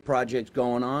a great project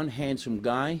going on. Handsome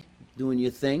guy, doing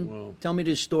your thing. Well- Tell me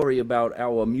this story about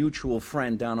our mutual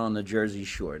friend down on the Jersey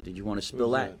Shore. Did you want to spill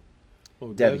Who's that?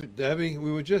 Oh, Debbie. Debbie.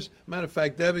 We were just, matter of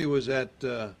fact, Debbie was at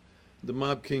the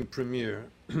Mob King premiere.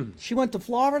 She went to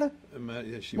Florida?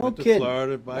 Yeah, she No went to kidding.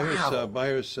 Florida Wow. by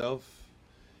herself,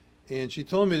 and she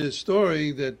told me this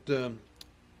story that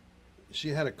she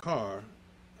had a car.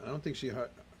 I don't think she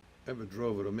ever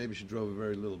drove it, or maybe she drove it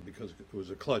very little because it was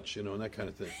a clutch, and that kind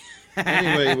of thing.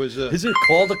 Anyway, it was. Is it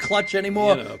called a clutch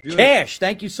anymore? Beautiful. Cash,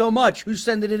 thank you so much. Who's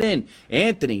sending it in?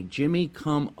 Anthony, Jimmy,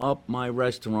 come up my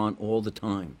restaurant all the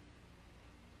time.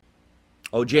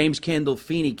 Oh, James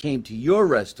Gandolfini came to your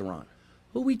restaurant.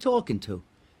 Who are we talking to?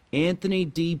 Anthony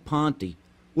D. Ponte.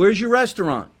 Where's your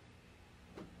restaurant?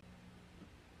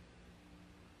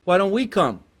 Why don't we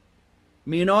come?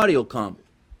 Me and Artie will come.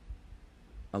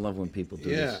 I love when people do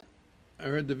Yeah, this. I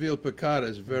heard the veal piccata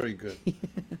is very good.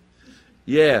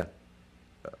 Yeah.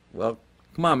 Well,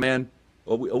 come on, man.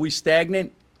 Are we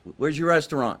stagnant? Where's your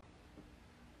restaurant?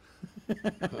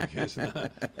 I guess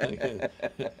not.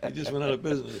 He just went out of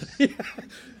business.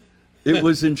 It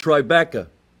was in Tribeca.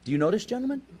 Do you know this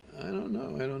gentleman? I don't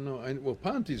know. Well,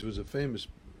 Ponte's was a famous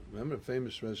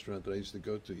restaurant that I used to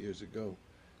go to years ago.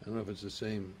 I don't know if it's the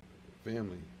same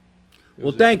family.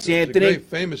 Well, thanks, It was Anthony. a great,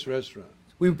 famous restaurant.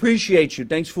 We appreciate you.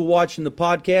 Thanks for watching the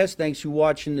podcast. Thanks for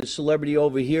watching the celebrity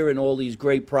over here and all these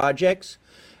great projects.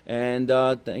 And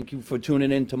thank you for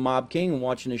tuning in to Mob King and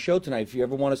watching the show tonight. If you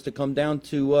ever want us to come down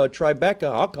to Tribeca,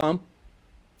 I'll come.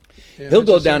 Yeah, He'll it's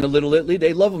go the down to same- Little Italy.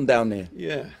 They love him down there,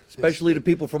 Yeah. especially the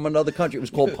people from another country. It was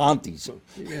called Ponte's.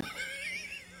 Yeah.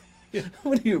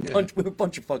 What are you, we're a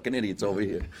bunch of fucking idiots over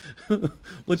here.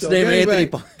 What's So the name of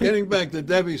Anthony? getting back to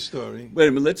Debbie's story, Wait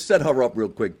a minute, let's set her up real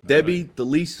quick. Debbie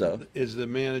DeLisa. is the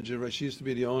manager. Right? She used to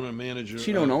be the owner manager.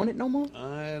 She don't own it no more?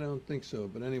 I don't think so.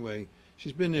 But anyway,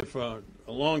 she's been there for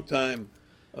a long time.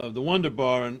 The Wonder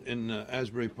Bar in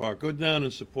Asbury Park. Go down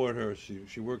and support her.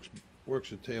 She works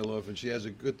her tail off, and she has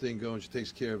a good thing going. She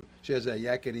takes care of. She has that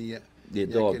yakety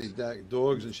dogs.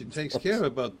 dogs, and she takes care of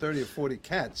about 30 or 40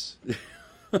 cats.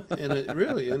 And it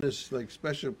really in this like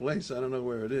special place. I don't know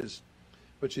where it is,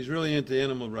 but she's really into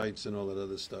animal rights and all that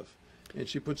other stuff. And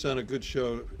she puts on a good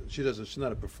show. She's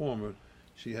not a performer.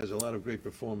 She has a lot of great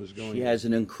performers going. She has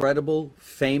an incredible,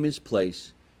 famous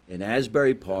place in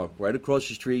Asbury Park, right across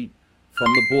the street from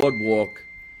the boardwalk.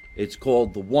 It's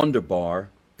called the Wonder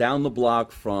Bar, down the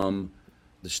block from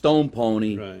the Stone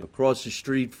Pony, Right. across the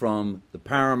street from the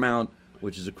Paramount,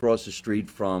 which is across the street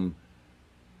from,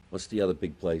 what's the other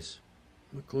big place?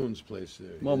 McClune's place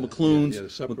there. Well, Yeah, McClune's. yeah, the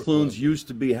supper McClune's club. used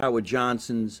to be Howard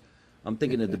Johnson's. I'm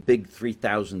thinking of the big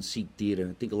 3,000 seat theater.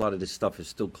 I think a lot of this stuff is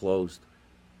still closed.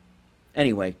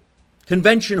 Anyway,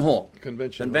 Convention Hall.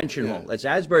 Convention Hall, Hall. yeah. It's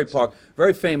Asbury Park,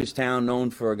 very famous town,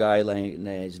 known for a guy.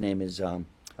 His name is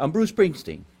Bruce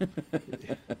Springsteen.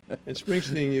 And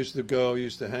Springsteen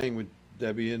used to hang with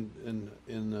Debbie in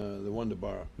the Wonder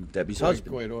Bar. Debbie's quite,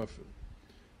 husband. quite often.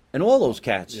 And all those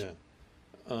cats. Yeah.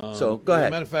 So go As a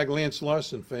ahead. matter of fact, Lance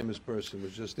Larson, famous person,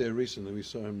 was just there recently. We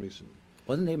saw him recently.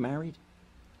 Wasn't they married?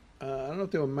 I don't know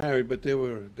if they were married, but they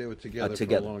were together,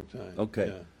 together. for a long time. Okay.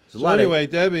 Yeah. There's a So lot of- anyway,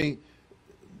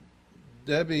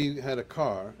 Debbie had a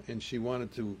car, and she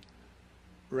wanted to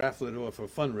raffle it off a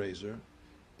fundraiser,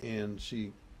 and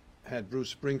she had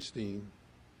Bruce Springsteen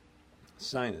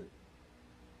sign it.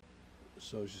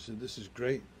 So she said, "This is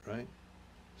great, right?"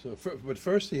 So, but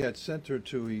first he had sent her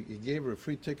he gave her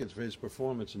free tickets for his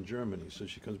performance in Germany. So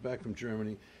she comes back from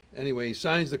Germany. Anyway, he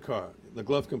signs the car, the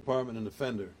glove compartment and the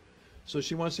fender. So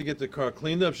she wants to get the car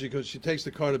cleaned up. She takes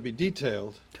the car to be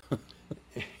detailed.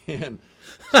 And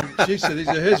she said, these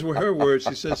are her words.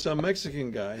 She says, some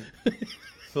Mexican guy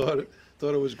thought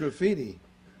it was graffiti.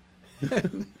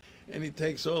 And he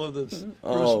takes all of the Bruce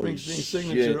Oh, Springsteen shit.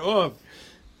 signature off.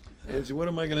 And he said, what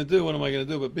am I going to do? What am I going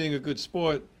to do? But being a good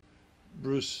sport,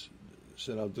 Bruce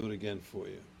said, I'll do it again for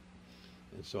you.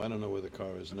 And so I don't know where the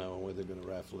car is now and where they're gonna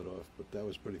raffle it off, but that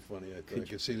was pretty funny. I thought I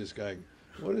could see this guy,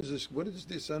 what is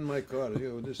this on my car?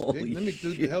 You know, hey, Holy let me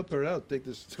shit. help her out, take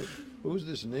this, who's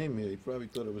this name here? He probably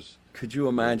thought it was. Could you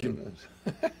imagine?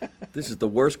 This is the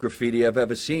worst graffiti I've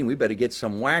ever seen. We better get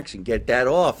some wax and get that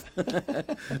off.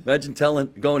 Imagine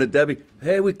going to Debbie,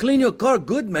 hey, we clean your car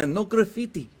good, man, no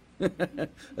graffiti.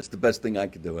 That's the best thing I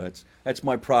could do. That's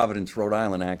my Providence, Rhode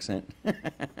Island accent.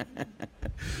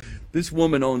 This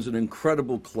woman owns an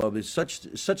incredible club. It's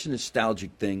such a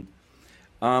nostalgic thing.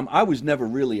 I was never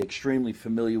really extremely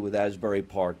familiar with Asbury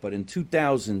Park, but in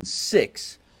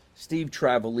 2006, Steve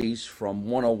Travelese from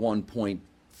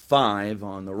 101.5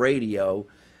 on the radio,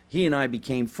 he and I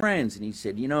became friends, and he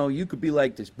said, you know, you could be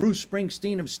like this Bruce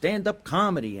Springsteen of stand-up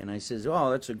comedy. And I says,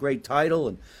 oh, that's a great title,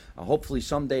 and hopefully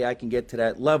someday I can get to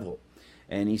that level.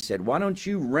 And he said, why don't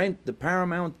you rent the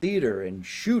Paramount Theater and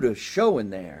shoot a show in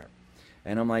there?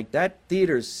 And I'm like, that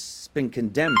theater's been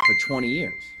condemned for 20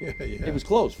 years. Yeah, yeah. It was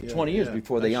closed for 20 years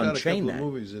before they I shot unchained a couple that.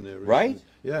 of movies in there recently. Right?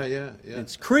 Yeah.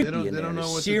 It's creepy They in there. don't know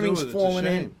The what ceiling's to do with it. falling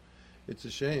It's a in. shame. It's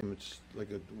a shame. It's like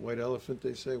a white elephant,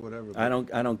 they say, whatever. I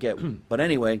don't get one. But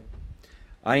anyway,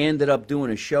 I ended up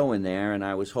doing a show in there, and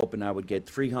I was hoping I would get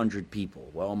 300 people.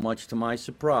 Well, much to my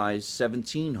surprise,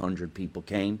 1,700 people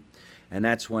came. And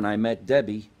that's when I met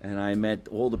Debbie, and I met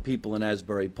all the people in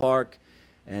Asbury Park.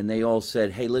 And they all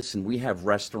said, hey, listen, we have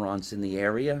restaurants in the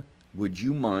area. Would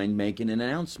you mind making an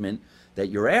announcement that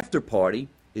your after party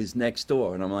is next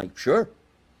door? And I'm like, sure.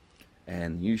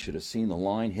 And you should have seen the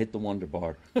line hit the Wonder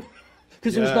Bar.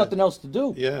 Because there was Yeah. nothing else to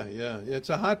do. Yeah. It's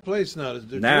a hot place now.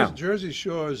 Now. Jersey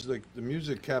Shore is like the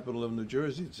music capital of New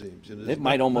Jersey, it seems. And It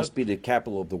might almost be the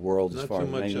capital of the world as not far too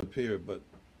as much I know. up here, but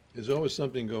there's always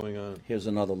something going on. Here's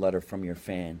another letter from your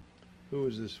fan. Who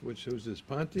is this? Who's this?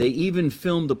 Ponte? They even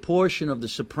filmed a portion of The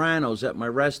Sopranos at my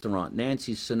restaurant.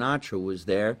 Nancy Sinatra was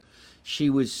there. She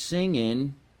was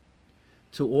singing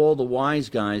to all the wise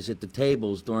guys at the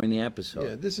tables during the episode.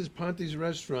 Yeah, this is Ponte's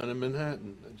restaurant in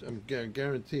Manhattan. I'm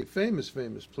guaranteed. Famous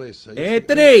place.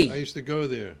 Anthony! I used to go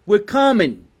there. We're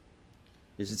coming.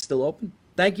 Is it still open?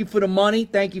 Thank you for the money.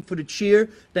 Thank you for the cheer.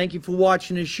 Thank you for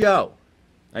watching the show.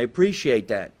 I appreciate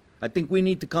that. I think we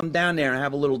need to come down there and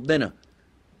have a little dinner.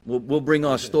 We'll bring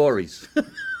our stories.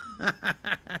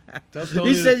 Tell He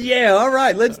Tony, says, yeah, all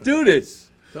right, let's do this.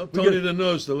 tell Tony the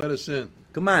nose to let us in.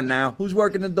 Come on now. Who's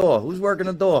working the door? Who's working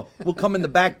the door? We'll come in the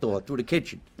back door through the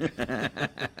kitchen.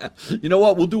 You know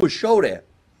what? We'll do a show there.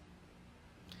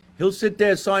 He'll sit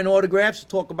there, sign autographs,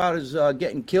 talk about his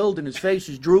getting killed, and his face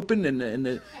is drooping, and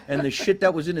the shit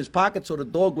that was in his pocket, so the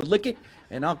dog would lick it.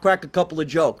 And I'll crack a couple of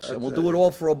jokes, and we'll do it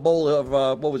all for a bowl of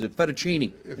what was it,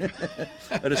 fettuccine,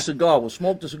 and a cigar. We'll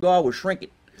smoke the cigar. We'll shrink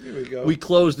it. Here we go. We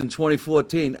closed in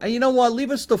 2014. And you know what?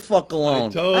 Leave us the fuck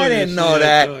alone. told I you, didn't see, know I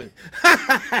that. told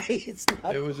It's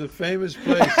not- It was a famous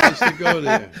place. I used to go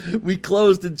there. We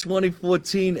closed in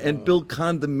 2014 and built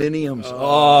condominiums.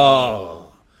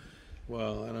 Oh,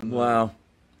 Well, I don't know. wow.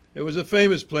 It was a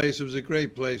famous place. It was a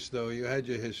great place, though. You had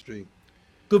your history.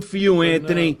 Good for you,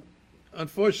 Anthony.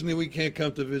 Unfortunately, we can't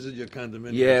come to visit your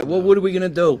condominium. Yeah, well, what are we going to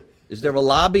do? Is there a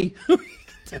lobby?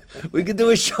 We could do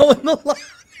a show in the lobby.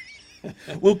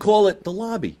 We'll call it the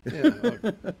lobby.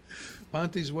 Yeah,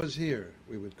 Ponte's was here,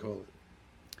 we would call it.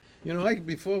 You know,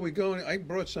 before we go, I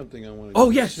brought something I wanted Oh,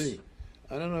 you yes. to see.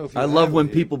 I don't know if you I love have when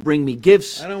it. people bring me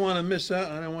gifts. I don't want to miss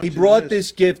out. I don't want He you to brought miss.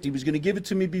 this gift. He was going to give it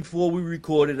to me before we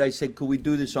recorded. I said, could we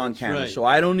do this on camera? right. So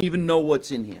I don't even know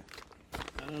what's in here.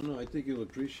 I don't know. I think you'll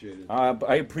appreciate it. I I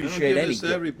don't appreciate give any this to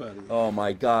gift. everybody. Oh,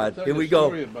 my God. Tell Here you we a go.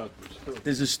 story about this, too.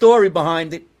 There's a story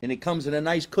behind it, and it comes in a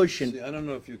nice cushion. See, I don't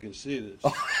know if you can see this.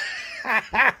 Oh.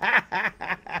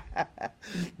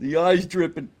 The eye's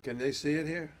dripping. Can they see it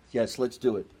here? Yes, let's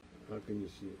do it. How can you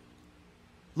see it?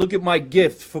 Look at my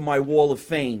gift for my wall of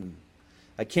fame.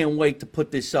 I can't wait to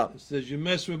put this up. It says, you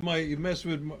mess with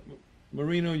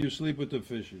Marino, you sleep with the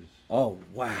fishes. Oh,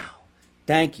 wow.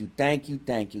 Thank you, thank you,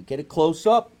 thank you. Get it close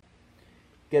up.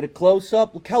 Get it close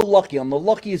up. Look how lucky. I'm the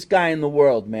luckiest guy in the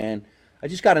world, man. I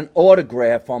just got an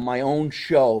autograph on my own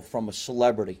show from a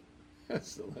celebrity.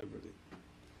 Celebrity.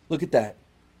 Look at that.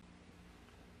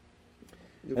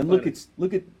 You And put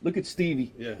look at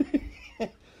Stevie. Yeah.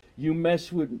 You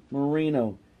mess with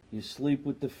Marino, you sleep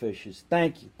with the fishes.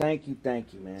 Thank you, thank you,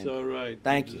 thank you, man. It's all right.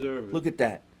 Thank you. deserve it. Look at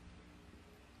that.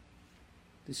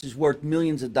 This is worth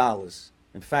millions of dollars.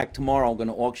 In fact, tomorrow I'm going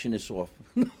to auction this off.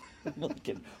 I'm not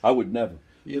kidding. I would never.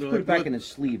 You Just know, put I it back brought- in his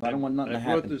sleeve. I don't want nothing to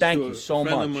brought happen. this Thank to you a so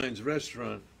friend of much. mine's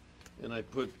restaurant, and I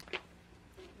put,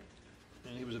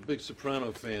 and he was a big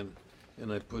Soprano fan,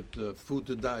 and I put "Food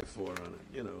to Die For" on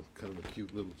it. You know, kind of a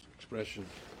cute little expression.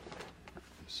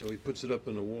 So he puts it up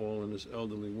on the wall, and this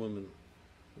elderly woman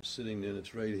I'm sitting there, and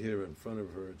it's right here in front of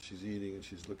her, and she's eating, and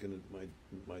she's looking at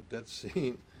my death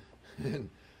scene, and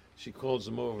she calls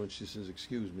him over, and she says,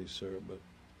 "Excuse me, sir, but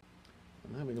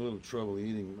I'm having a little trouble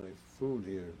eating my food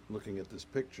here, looking at this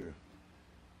picture.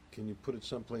 Can you put it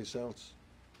someplace else?"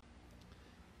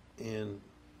 And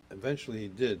eventually he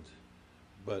did,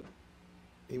 but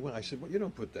I said, "Well, you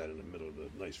don't put that in the middle of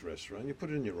a nice restaurant. You put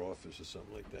it in your office or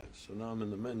something like that." So now I'm in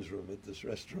the men's room at this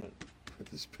restaurant with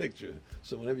this picture.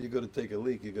 So whenever you go to take a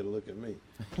leak, you got to look at me.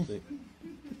 See?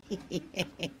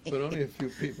 But only a few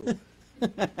people.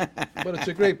 But it's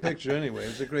a great picture anyway. It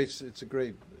was a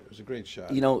great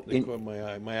shot. You know, They caught my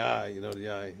eye. You know, the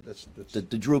eye. That's The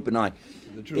drooping eye.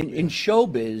 the droop. In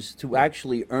showbiz, to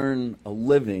actually earn a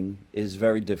living is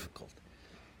very difficult.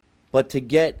 But to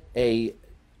get a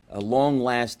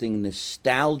long-lasting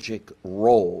nostalgic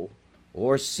role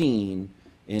or scene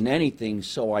in anything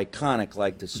so iconic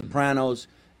like The Sopranos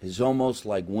is almost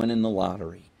like winning the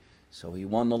lottery. So he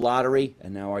won the lottery,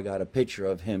 and now I got a picture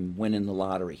of him winning the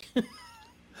lottery.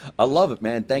 I love it,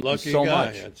 man. Thank Lucky you so guy.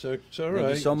 much. It's all Thank right. you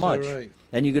so It's all much. right.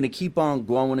 And you're going to keep on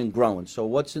growing and growing. So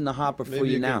what's in the hopper for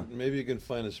you now? Maybe you can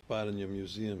find a spot in your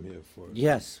museum here for it.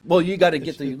 Yes. Well, you got to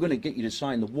get you're going to get you to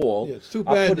sign the wall. Yeah, it's too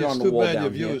I'll bad. put it It's on the too wall bad your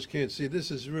down here. viewers can't see.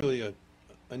 This is really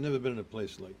I've never been in a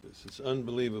place like this. It's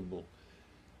unbelievable.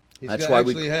 That's why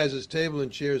we- actually has his table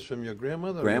and chairs from your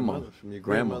grandmother. Or your Grandmother. mother? From your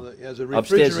Grandmother. grandmother. He has a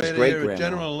Upstairs is refrigerator here great-grandma. at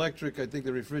General Electric. I think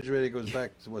the refrigerator goes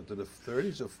back to what, to the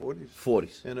 30s or 40s,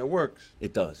 40s. and it works.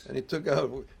 It does. And he took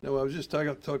out. No, I was just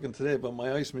talking today about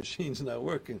my ice machine's not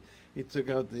working. He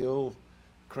took out the old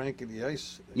crank of the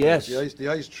ice. Yes. The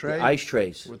ice tray. The ice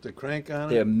trays. with the crank on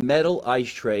They're it. metal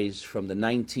ice trays from the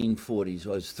 1940s.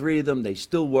 There's three of them. They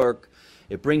still work.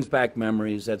 It brings back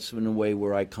memories. That's in a way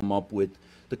where I come up with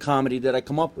the comedy that I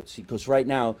come up with. See, because right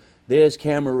now, there's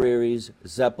Camerari's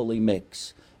Zeppeli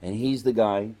mix, and he's the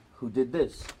guy who did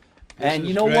this. And is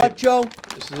you know great. what, Joe?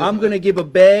 This is I'm a- going to give a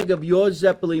bag of your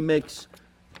Zeppeli mix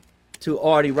to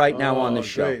Artie right now on the Oh,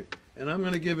 show. great. And I'm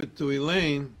going to give it to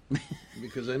Elaine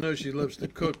because I know she loves to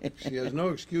cook. She has no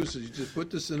excuses. You just put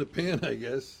this in a pan, I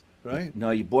guess, right? No,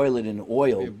 you boil it in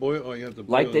oil. You boil. Oh, you have to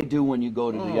boil. Like they it. do when you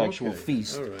go to the Oh, actual okay.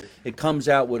 feast. All right. It comes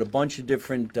out with a bunch of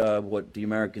different, what the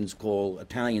Americans call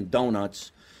Italian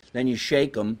donuts. Then you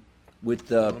shake them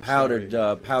with I'm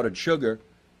powdered sugar,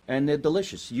 and they're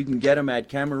delicious. You can get them at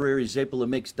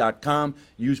CamerariZeppelmix.com.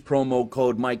 Use promo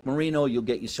code Mike Marino. You'll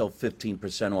get yourself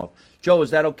 15% off. Joe,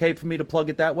 is that okay for me to plug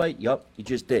it that way? Yup, you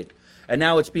just did. And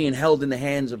now it's being held in the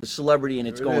hands of a celebrity, and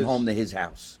it's There it going is. home to his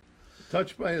house.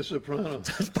 Touched by a soprano.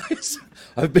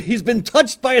 He's been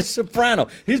touched by a soprano.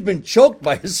 He's been choked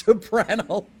by a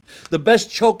soprano. The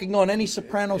best choking on any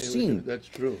soprano scene. That's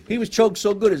true. He was choked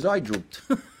so good his eye drooped.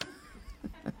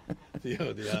 The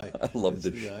eye. I love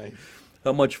That's this. the eye.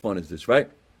 How much fun is this, right?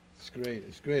 It's great.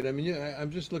 It's great. I mean, yeah, I'm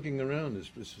just looking around. This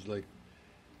is like,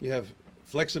 you have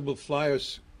flexible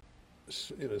flyers,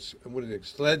 what are they,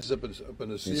 sleds up in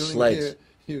the ceiling sleds.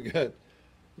 here.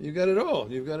 You got it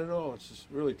all. You've got it all. It's just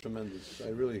really tremendous.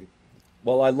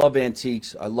 Well, I love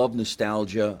antiques. I love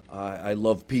nostalgia. I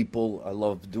love people. I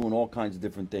love doing all kinds of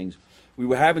different things. We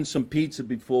were having some pizza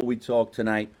before we talked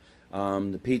tonight.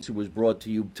 The pizza was brought to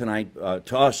you tonight,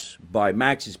 to us, by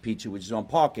Max's Pizza, which is on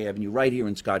Park Avenue, right here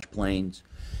in Scotch Plains.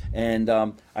 And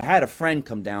I had a friend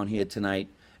come down here tonight,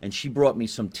 and she brought me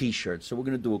some T-shirts. So we're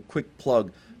going to do a quick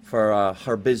plug for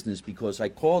her business because I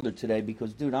called her today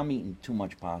because, dude, I'm eating too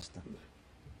much pasta.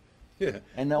 Yeah.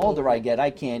 And the older I get, I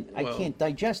can't Well-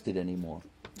 digest it anymore.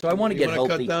 So I want to get You want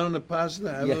to healthy. cut down on the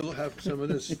pasta? Yeah. Have some of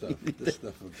this stuff. This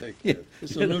stuff will take Yeah. care.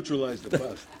 This will neutralize the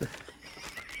pasta.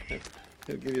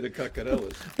 He'll give you the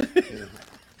cockadellas.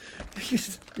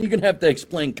 You're going to have to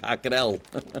explain cockadell.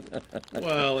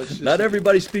 Well, it's just, Not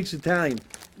everybody speaks Italian.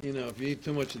 you know, if you eat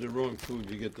too much of the wrong food,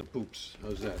 you get the poops.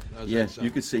 How's that? How's Yeah, that sound? you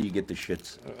could say you get the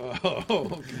shits. Oh,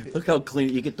 okay. Look how clean,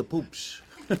 you get the poops.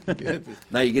 Get the-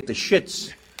 Now you get the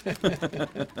shits. Let's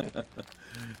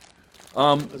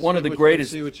One see of the what-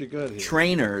 greatest Let's see what you got here.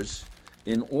 trainers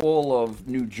in all of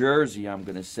New Jersey, I'm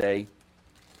going to say,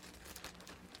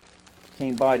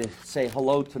 came by to say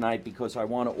hello tonight because I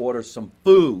want to order some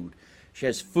food. She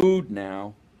has food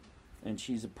now, and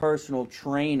she's a personal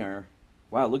trainer.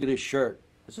 Wow, look at this shirt.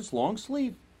 Is this long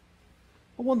sleeve?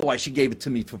 I wonder why she gave it to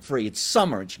me for free. It's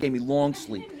summer, and she gave me long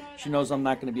sleeve. She knows I'm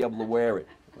not going to be able to wear it.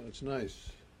 Oh, it's nice.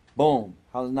 Boom.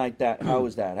 How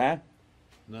was that, huh?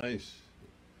 Nice.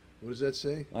 What does that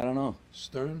say? I don't know.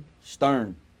 Stern?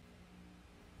 Stern.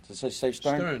 Does it say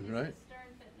Stern? Stern, right? Stern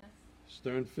Fitness.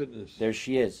 Stern Fitness. There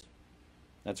she is.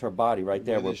 That's her body right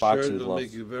there Wear with this shirt, boxing it'll gloves.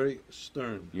 make you very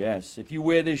stern. Yes. If you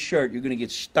wear this shirt, you're going to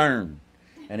get stern.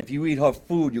 And if you eat her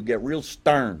food, you'll get real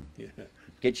stern. Yeah.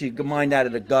 Get your mind out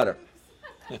of the gutter.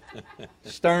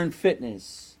 Stern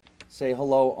Fitness. Say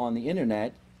hello on the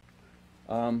internet.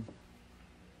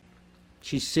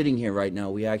 She's sitting here right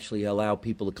now. We actually allow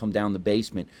people to come down the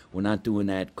basement. We're not doing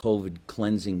that COVID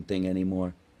cleansing thing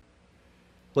anymore.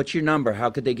 What's your number? How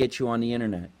could they get you on the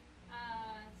internet?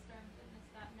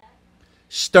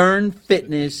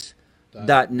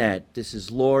 Sternfitness.net. This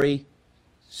is Lori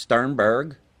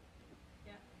Sternberg.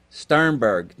 Yeah.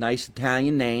 Sternberg. Nice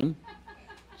Italian name.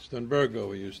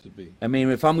 Sternbergo it used to be. I mean,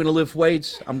 if I'm going to lift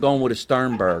weights, I'm going with a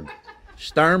Sternberg.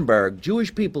 Sternberg.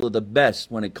 Jewish people are the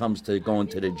best when it comes to going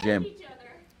to the gym. Each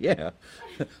other. Yeah.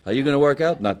 Are you going to work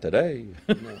out? Not today.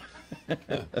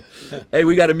 Hey,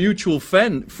 we got a mutual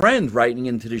friend writing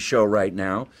into the show right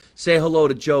now. Say hello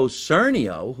to Joe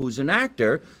Cernio, who's an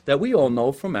actor that we all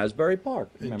know from Asbury Park.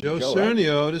 And Remember Joe right?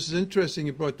 Cernio, this is interesting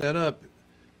you brought that up.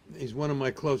 He's one of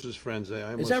my closest friends.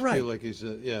 I almost that right? feel like he's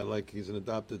like he's an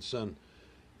adopted son.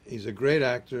 He's a great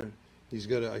actor. He's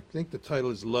got I think the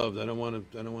title is Loved. I don't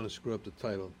want to screw up the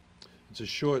title. It's a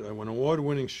short, an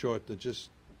award-winning short that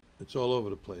it's all over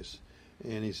the place.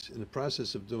 And he's in the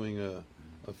process of doing a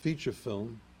feature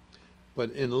film.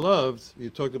 But in Loved, you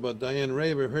talked about Diane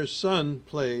Raver. Her son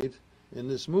played in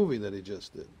this movie that he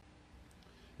just did.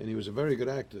 And he was a very good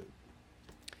actor.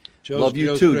 Love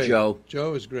you too, great. Joe.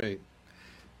 Joe is great.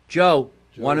 Joe,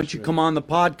 Joe why is don't you great. come on the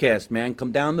podcast, man?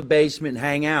 Come down the basement and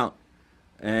hang out.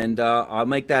 And I'll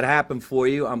make that happen for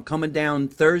you. I'm coming down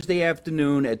Thursday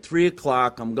afternoon at 3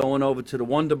 o'clock. I'm going over to the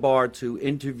Wonder Bar to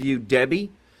interview Debbie.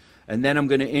 And then I'm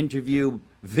going to interview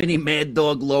Vinny Mad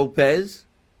Dog Lopez,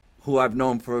 who I've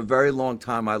known for a very long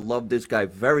time. I love this guy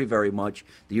very, very much.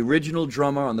 The original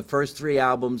drummer on the first 3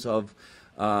 albums of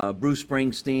Bruce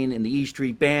Springsteen and the E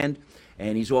Street Band.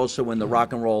 And he's also in the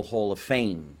Rock and Roll Hall of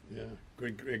Fame. Yeah,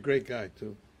 great guy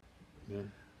too. Yeah.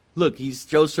 Look, he's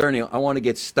Joe Cernio. I want to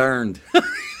get sterned.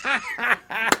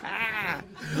 I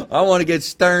want to get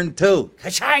sterned too.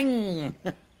 Ka-chang!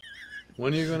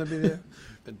 When are you going to be there?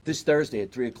 This Thursday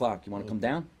at 3 o'clock. You want to come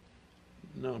down?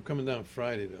 No, I'm coming down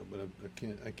Friday though, but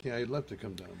I can't. I'd love to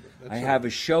come down. But I have a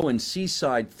show in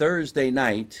Seaside Thursday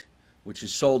night, which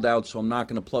is sold out, so I'm not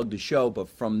going to plug the show. But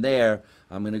from there,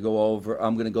 I'm going to go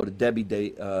to Debbie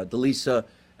DeLisa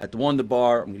at the Wonder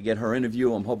Bar. I'm going to get her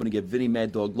interview. I'm hoping to get Vinny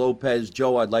Mad Dog Lopez.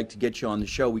 Joe, I'd like to get you on the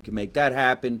show. We can make that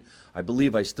happen. I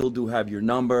believe I still do have your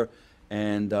number,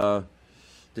 and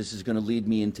this is going to lead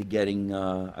me into getting.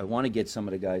 I want to get some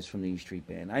of the guys from the E Street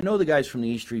Band. I know the guys from the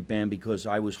E Street Band because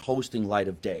I was hosting Light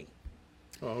of Day.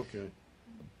 Oh, okay.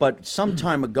 But some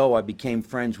time ago, I became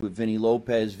friends with Vinny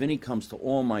Lopez. Vinny comes to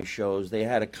all my shows. They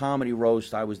had a comedy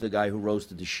roast. I was the guy who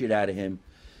roasted the shit out of him.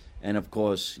 And, of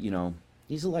course, you know,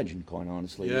 he's a legend, quite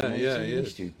honestly. Yeah, You know, yeah, he's he in the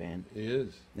is. Street Band. He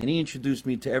is. And he introduced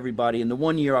me to everybody. And the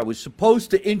one year I was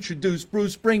supposed to introduce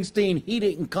Bruce Springsteen, he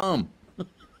didn't come.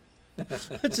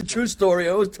 That's a true story.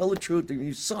 I always tell the truth.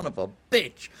 You son of a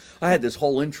bitch. I had this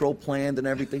whole intro planned and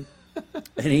everything.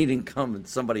 And he didn't come. And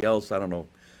somebody else, I don't know,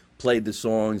 played the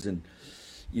songs. And,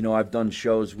 you know, I've done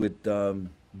shows with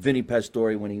Vinny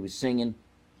Pastore when he was singing.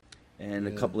 And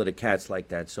a couple of the cats like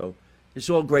that. So it's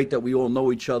all great that we all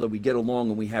know each other. We get along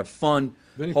and we have fun.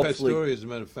 Vinny Hopefully- Pastore, as a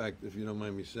matter of fact, if you don't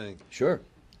mind me saying, Sure.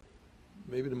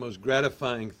 maybe the most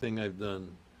gratifying thing I've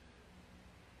done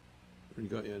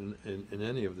in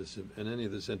any of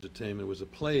this entertainment was a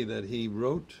play that he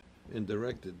wrote and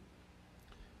directed,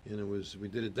 and we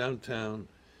did it downtown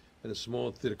at a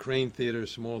small theater, Crane Theater,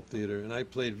 small theater, and I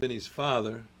played Vinny's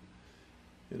father.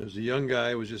 And it was a young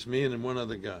guy. It was just me and then one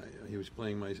other guy. He was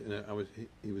playing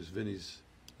he was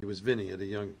Vinny as a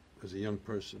young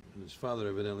person, and his father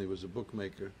evidently was a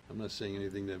bookmaker. I'm not saying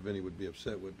anything that Vinny would be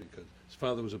upset with because his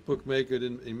father was a bookmaker.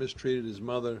 He mistreated his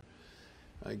mother.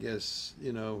 I guess,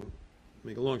 you know,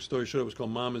 make a long story short, it was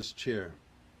called Mama's Chair,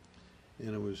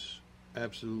 and it was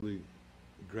absolutely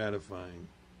gratifying.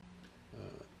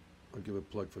 I'll give a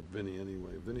plug for Vinny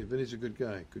anyway. Vinny's a good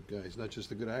guy. He's not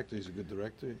just a good actor; he's a good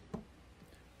director.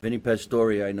 Vinny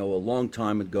Pastore, I know a long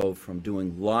time ago from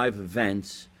doing live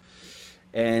events.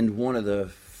 And one of the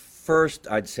first,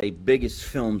 I'd say, biggest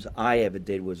films I ever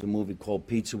did was a movie called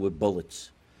Pizza with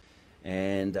Bullets.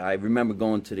 And I remember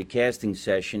going to the casting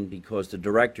session because the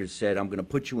director said, I'm going to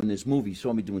put you in this movie. He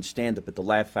saw me doing stand-up at the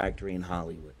Laugh Factory in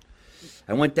Hollywood.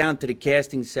 I went down to the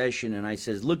casting session and I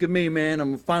says, look at me, man.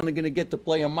 I'm finally going to get to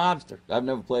play a mobster. I've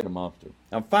never played a mobster.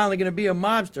 I'm finally going to be a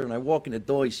mobster. And I walk in the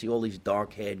door, you see all these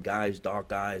dark-haired guys,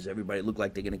 dark eyes. Everybody look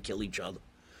like they're going to kill each other.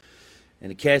 And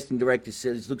the casting director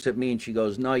looks at me and she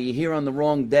goes, no, you're here on the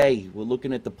wrong day. We're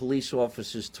looking at the police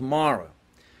officers tomorrow.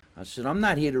 I said, I'm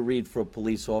not here to read for a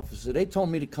police officer. They told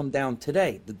me to come down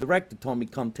today. The director told me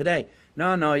to come today.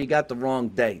 No, you got the wrong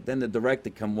day. Then the director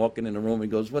come walking in the room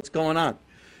and goes, what's going on?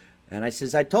 And I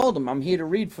says, I told him I'm here to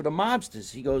read for the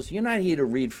mobsters. He goes, you're not here to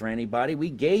read for anybody. We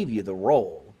gave you the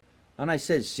role. And I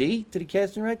said, see, to the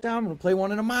casting director, I'm going to play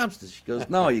one of the mobsters. She goes,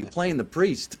 no, you're playing the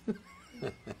priest.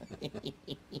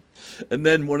 And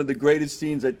then one of the greatest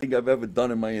scenes I think I've ever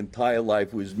done in my entire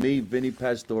life was me, Vinny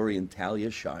Pastore, and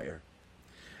Talia Shire.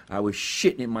 I was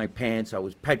shitting in my pants. I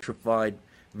was petrified.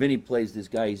 Vinny plays this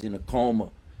guy. He's in a coma,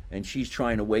 and she's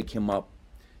trying to wake him up.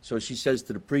 So she says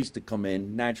to the priest to come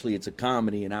in. Naturally, it's a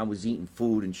comedy, and I was eating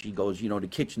food, and she goes, the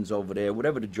kitchen's over there,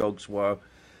 whatever the jokes were.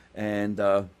 And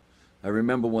I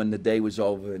remember when the day was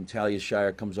over, and Talia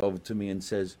Shire comes over to me and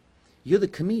says, you're the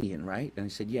comedian, right? And I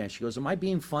said, yeah. She goes, am I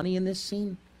being funny in this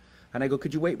scene? And I go,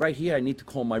 could you wait right here? I need to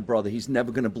call my brother. He's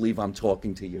never going to believe I'm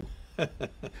talking to you.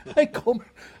 I go,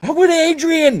 I'm with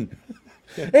Adrian.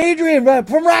 Adrian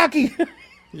from Rocky.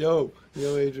 Yo,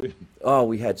 Adrian. Oh,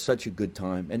 we had such a good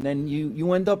time. And then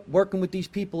you end up working with these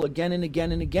people again and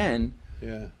again and again.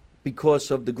 Yeah. Because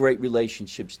of the great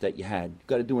relationships that you had.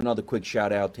 Got to do another quick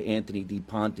shout out to Anthony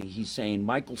DiPonte. He's saying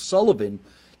Michael Sullivan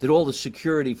did all the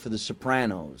security for The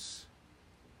Sopranos.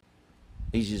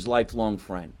 He's his lifelong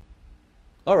friend.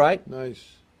 All right.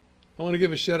 Nice. I want to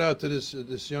give a shout out to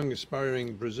this young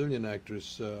aspiring Brazilian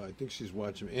actress. I think she's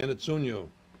watching Ana Zunio.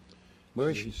 Where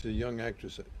is she? She's a young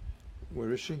actress.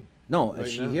 Where is she? No, Right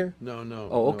is she now? here? No. Oh, no,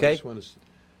 okay. I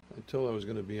told her I was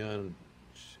going to be on.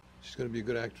 She's going to be a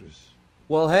good actress.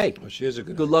 Well, hey, Oh, she is a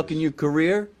good luck in your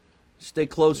career. Stay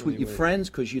close with your Anyway. friends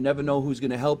because you never know who's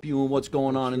going to help you and what's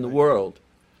going on in the right. world.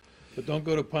 But don't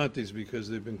go to Ponte's because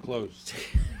they've been closed.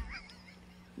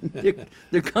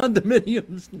 They're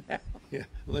condominiums now. Yeah,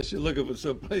 unless you're looking for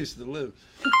some place to live.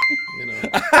 You know.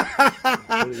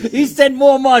 What do you He say? sent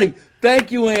more money.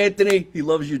 Thank you, Anthony. He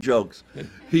loves your jokes.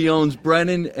 He owns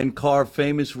Brennan and Carr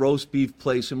Famous Roast Beef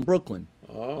Place in Brooklyn.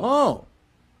 Oh,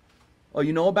 Oh,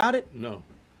 you know about it? no.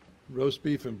 Roast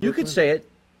beef in Brooklyn? You could say it.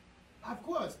 Of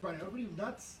course, Brennan. What are you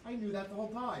nuts? I knew that the whole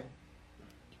time.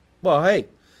 Well, hey,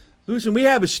 listen, we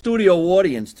have a studio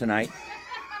audience tonight.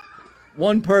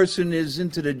 One person is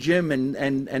into the gym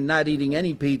and not eating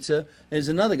any pizza. There's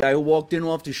another guy who walked in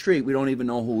off the street. We don't even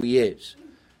know who he is.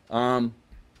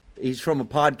 He's from a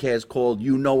podcast called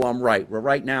You Know I'm Right, where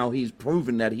right now he's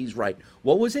proven that he's right.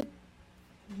 What was it?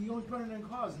 He owns Brennan and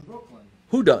Cars in Brooklyn.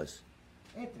 Who does?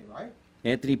 Anthony, right?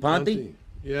 Anthony Ponte? Ponte.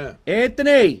 Yeah.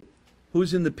 Anthony!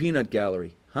 Who's in the peanut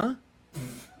gallery? Huh?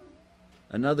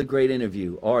 Another great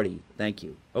interview. Artie, thank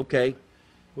you. Okay,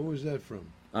 Who was that from?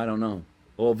 I don't know.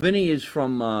 Well, Vinny is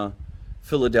from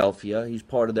Philadelphia. He's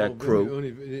part of that Oh, crew.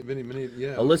 Vinny,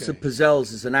 yeah. Alyssa okay.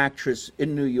 Pizzelles is an actress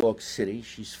in New York City.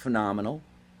 She's phenomenal.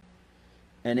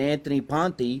 And Anthony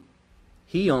Ponte,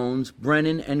 he owns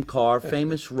Brennan and Carr,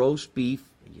 famous roast beef.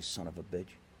 You son of a bitch.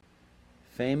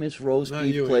 Famous roast Not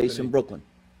beef you, place Anthony. in Brooklyn.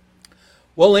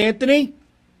 Well, Anthony,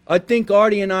 I think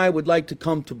Artie and I would like to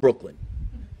come to Brooklyn.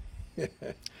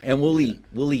 And we'll eat.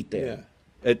 We'll eat there.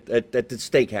 At the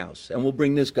steakhouse. And we'll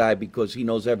bring this guy because he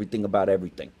knows everything about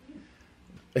everything.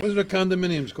 What's the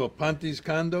condominiums called? Ponte's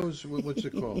condos? What's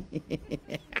it called?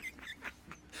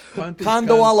 Ponte's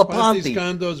Condo alla Ponte's Ponte.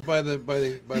 condos by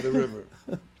the river.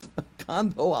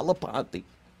 Condo alla Ponte.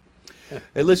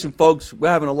 Hey, listen, folks, we're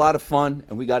having a lot of fun,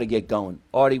 and we got to get going.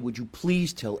 Artie, would you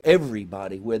please tell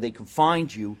everybody where they can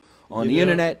find you on the know-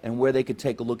 internet and where they could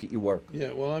take a look at your work?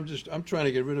 Yeah, well, I'm trying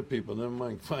to get rid of people. Never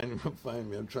mind, find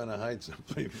me. I'm trying to hide some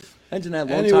people. Imagine that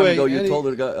long time Anyway, ago you told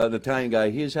the Italian guy,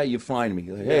 here's how you find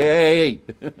me. Like, hey.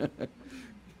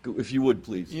 If you would,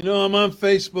 please. You know, I'm on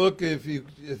Facebook. If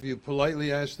you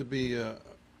politely ask to be a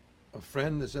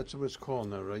friend, that's what it's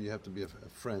called now, right? You have to be a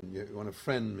friend. You want to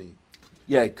friend me.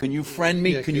 Yeah, can you friend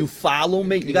me? Yeah, Can you follow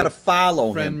me? can You got to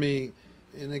follow Friend him. me.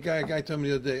 And the guy told me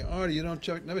the other day, Artie, you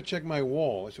don't never check my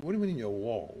wall. I said, what do you mean your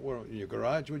wall? Where, in your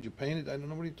garage? Would you paint it? I don't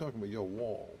know. What are you talking about? Your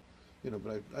wall. You know,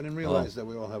 but I didn't realize that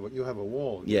we all have you have a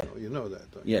wall. Yeah. You know that.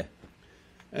 Don't you? Yeah.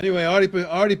 Anyway,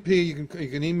 Artie P, you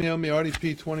can email me,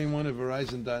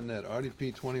 artiep21@verizon.net,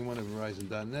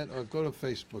 artiep21@verizon.net, or go to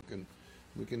Facebook and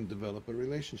we can develop a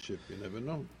relationship. You never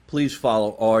know. Please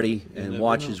follow Artie You and never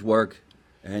watch know. his work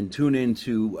and tune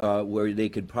into where they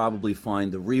could probably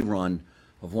find the rerun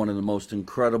of one of the most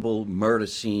incredible murder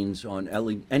scenes on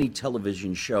any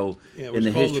television show Yeah, it in was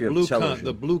the called history the of television.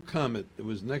 The Blue Comet. It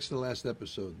was next to the last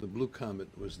episode. The Blue Comet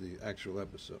was the actual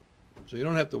episode. So you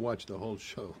don't have to watch the whole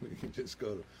show. You can just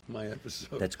go to my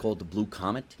episode. That's called the Blue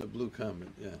Comet? the Blue Comet,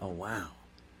 yeah. Oh, wow.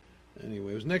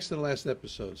 Anyway, it was next to the last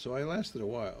episode, so I lasted a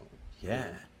while. Yeah.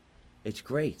 It's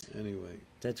great. Anyway.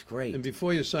 That's great. And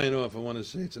before you sign off, I want to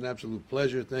say it's an absolute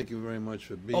pleasure. Thank you very much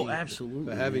for being Oh,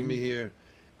 absolutely, for having man. me here.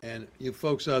 And you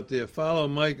folks out there, follow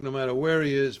Mike no matter where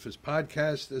he is for his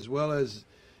podcast, as well as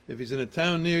if he's in a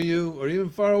town near you or even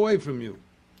far away from you.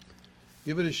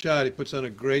 Give it a shot. He puts on a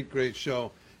great, great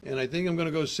show. And I think I'm going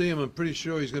to go see him. I'm pretty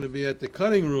sure he's going to be at the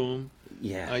Cutting Room,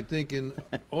 Yeah. I think in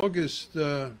August,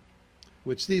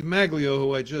 with Steve Maglio,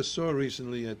 who I just saw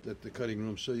recently at the Cutting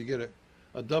Room. So you get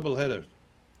a double header.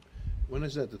 When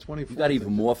is that? The 24th? You got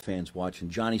even more fans watching.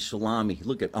 Johnny Salami.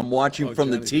 Look at, I'm watching Oh, from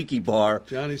the Johnny. Tiki Bar.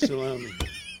 Johnny Salami.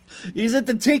 He's at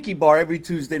the Tiki Bar every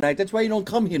Tuesday night. That's why you don't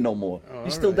come here no more. Oh,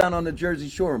 He's all still right. down on the Jersey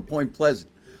Shore in Point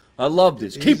Pleasant. I love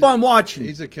this. He's Keep a- on watching.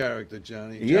 He's a character,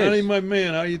 Johnny. He Johnny, is. my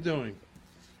man, how you doing?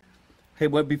 Hey,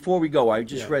 well, before we go, I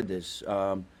just Yeah. read this.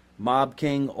 Mob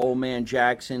King, Old Man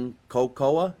Jackson,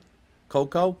 Coco,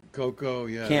 Coco,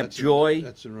 yeah. Camp that's Joy.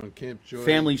 That's around Camp Joy.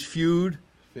 Families Feud,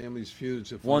 Family's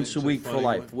Feuds. Once a Week for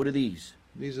Life. One. What are these?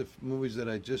 These are movies that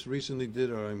I just recently did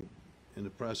or I'm in the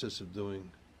process of doing.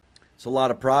 It's a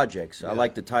lot of projects. I Yeah.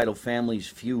 like the title Families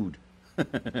Feud. Yeah,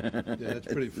 that's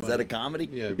pretty funny. Is that a comedy?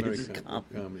 Yeah, very It's a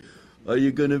comedy. Are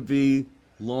you going to be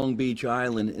Long Beach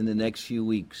Island in the next few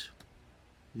weeks?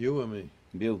 You or me?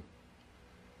 You,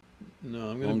 No,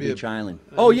 I'm going Long to be Beach Island.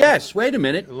 Oh, yes. Wait a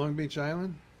minute. at Long Beach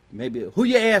Island? Maybe. Who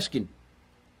you asking?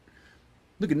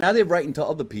 Look, now they're writing to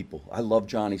other people. I love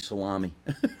Johnny Salami.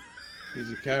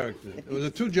 He's a character. There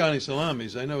was two Johnny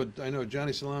Salamis. I know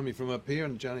Johnny Salami from up here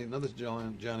and another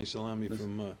Johnny Salami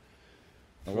from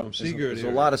Seagirt. There's a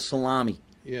area. lot of salami.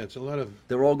 Yeah, it's a lot of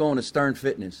They're all going to Stern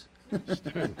Fitness.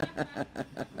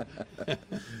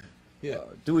 yeah.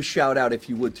 Do a shout out, if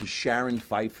you would, to Sharon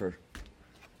Pfeiffer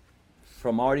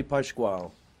from Artie Pasquale.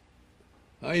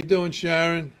 How you doing,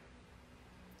 Sharon?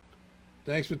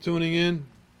 Thanks for tuning in.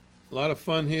 A lot of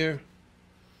fun here.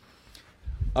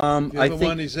 If you I ever want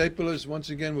think these Zapelas, once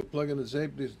again, we're plugging the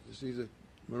Zapelas. These are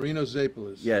Marino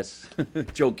Zapelas. yes,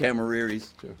 Joe Camariris.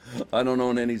 Sure. I don't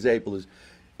own any Zapelas.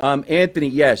 Anthony,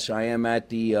 yes, I am at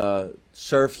the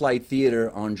Surflight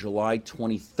Theater on July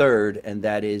 23rd, and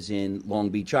that is in Long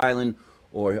Beach Island,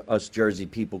 or us Jersey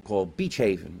people call Beach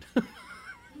Haven.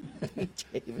 Beach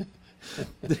Haven.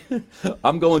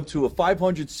 I'm going to a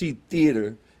 500-seat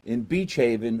theater in Beach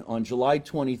Haven on July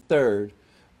 23rd,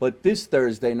 but this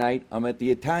Thursday night, I'm at the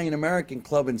Italian American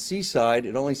Club in Seaside.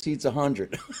 It only seats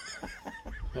 100.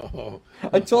 Oh,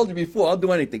 I told you before, I'll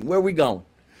do anything. Where are we going?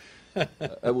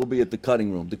 I will be at the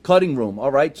Cutting Room. The Cutting Room, all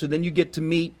right? So then you get to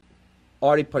meet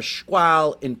Artie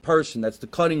Pasquale in person. That's the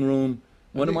Cutting Room.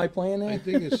 When am I playing there? I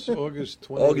think it's August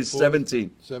 24th. August 17th.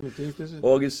 17th, is it?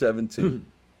 August 17th.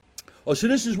 Oh, so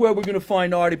this is where we're going to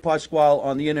find Artie Pasquale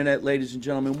on the internet, ladies and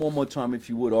gentlemen. One more time, if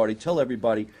you would, Artie. Tell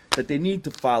everybody that they need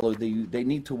to follow, they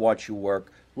need to watch your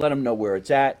work. Let them know where it's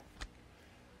at.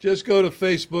 Just go to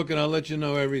Facebook and I'll let you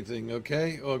know everything,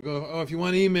 okay? Or if you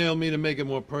want to email me to make it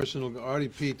more personal,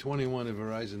 RDP21 at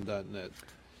Verizon.net.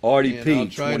 Artie And P, I'll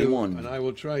try 21. and I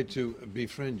will try to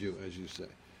befriend you, as you say.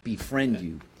 Befriend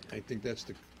you. I think that's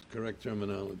the correct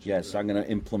terminology. Yes, I'm going to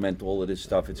implement all of this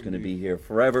stuff. It's going to be here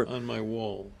forever. On my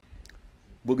wall.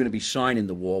 We're going to be signing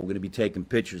the wall. We're going to be taking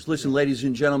pictures. Listen, ladies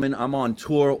and gentlemen, I'm on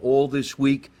tour all this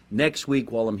week, next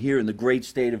week, while I'm here in the great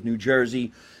state of New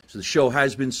Jersey. So the show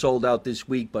has been sold out this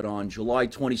week, but on July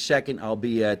 22nd, I'll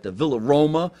be at the Villa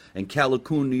Roma in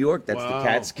Callicoon, New York. That's Wow. the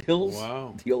Catskills.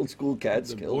 Wow. The old school The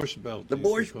Catskills. Borscht Belt. The they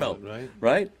used Borscht to Belt, call it, right?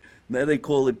 right? Now they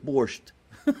call it Borscht.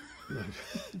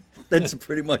 That's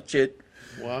pretty much it.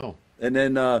 Wow. And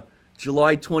then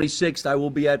July 26th, I will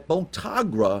be at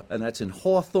Botagra, and that's in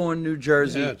Hawthorne, New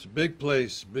Jersey. Yeah, it's a big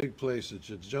place, big place. It's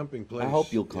a jumping place. I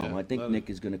hope you'll come. Yeah, I think lot of- Nick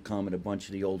is going to come, and a bunch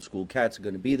of the old school cats are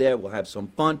going to be there. We'll have some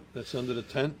fun. That's under the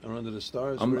tent or under the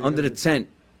stars? I'm Where are you under the gonna- tent.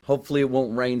 Hopefully it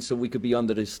won't rain so we could be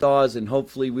under the stars, and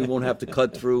hopefully we won't have to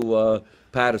cut through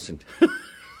Patterson.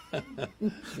 We're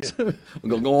going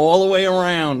to go all the way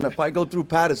around. If I go through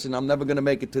Patterson, I'm never going to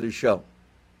make it to the show.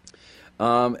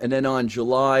 And then on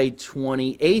July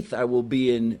 28th, I will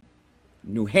be in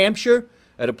New Hampshire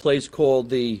at a place called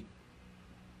the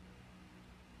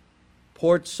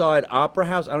Portside Opera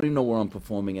House. I don't even know where I'm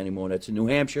performing anymore. That's in New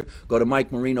Hampshire. Go to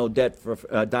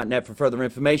MikeMarino.net for further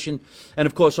information. And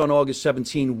of course, on August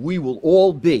 17, we will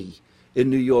all be in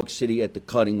New York City at the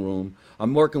Cutting Room.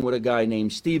 I'm working with a guy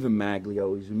named Stephen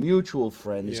Maglio. He's a mutual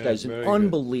friend. This Yeah, guy's an very good.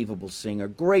 unbelievable singer,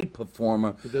 great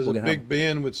performer. He does We're a gonna big have-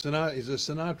 band with Sinatra. He's a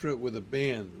Sinatra with a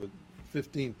band, with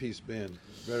 15-piece band.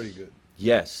 Very good.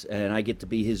 Yes, and I get to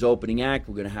be his opening act.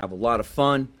 We're going to have a lot of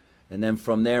fun. And then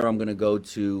from there, I'm going to go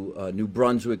to New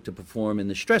Brunswick to perform in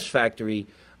the Stress Factory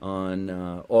on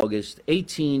August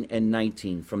 18 and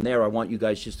 19. From there, I want you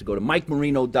guys just to go to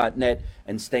MikeMarino.net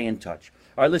and stay in touch.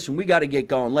 All right, listen, we got to get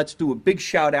going. Let's do a big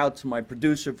shout out to my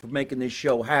producer for making this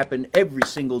show happen every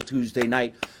single Tuesday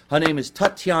night. Her name is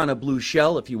Tatiana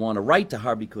Blueshell. If you want to write to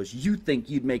her because you think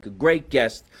you'd make a great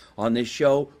guest on this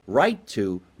show, write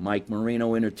to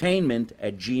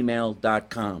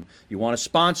MikeMarinoEntertainment@gmail.com. You want to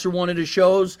sponsor one of the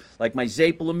shows, like my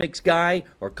Zapala Mix guy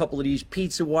or a couple of these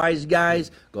Pizza Wise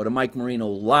guys, go to Mike Marino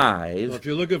Live. Well, if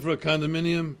you're looking for a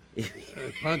condominium,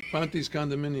 Ponte's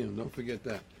Condominium, don't forget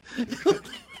that.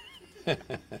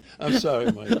 I'm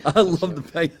sorry, Mike. I love the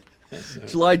fact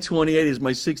July 28th is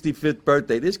my 65th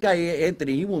birthday. This guy,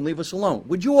 Anthony, he won't leave us alone.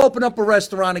 Would you open up a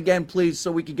restaurant again, please,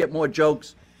 so we could get more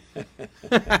jokes?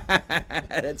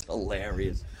 That's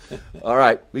hilarious. All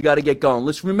right, we got to get going.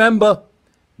 Let's remember,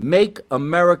 make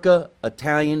America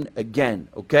Italian again,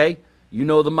 okay? You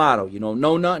know the motto. You don't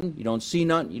know nothing, you don't see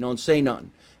nothing, you don't say nothing.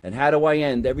 And how do I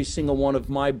end every single one of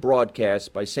my broadcasts?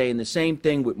 By saying the same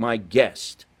thing with my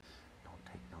guest. Don't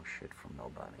take no shit from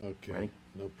nobody. Okay, Ready?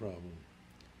 no problem.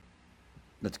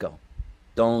 Let's go.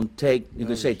 Don't take, you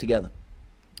can say it together.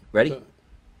 Ready?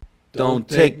 Don't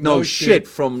take no shit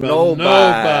from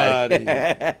nobody.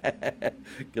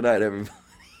 Good night, everybody.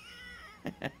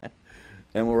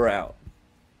 And we're out.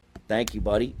 Thank you,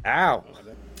 buddy. Ow.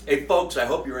 Hey, folks, I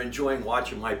hope you're enjoying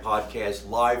watching my podcast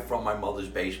live from my mother's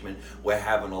basement. We're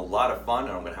having a lot of fun,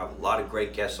 and I'm going to have a lot of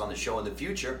great guests on the show in the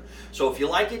future. So if you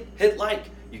like it, hit like.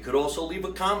 You could also leave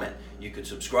a comment. You could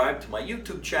subscribe to my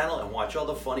YouTube channel and watch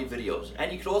other funny videos.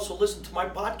 And you could also listen to my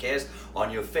podcast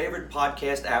on your favorite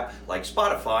podcast app like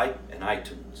Spotify and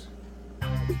iTunes.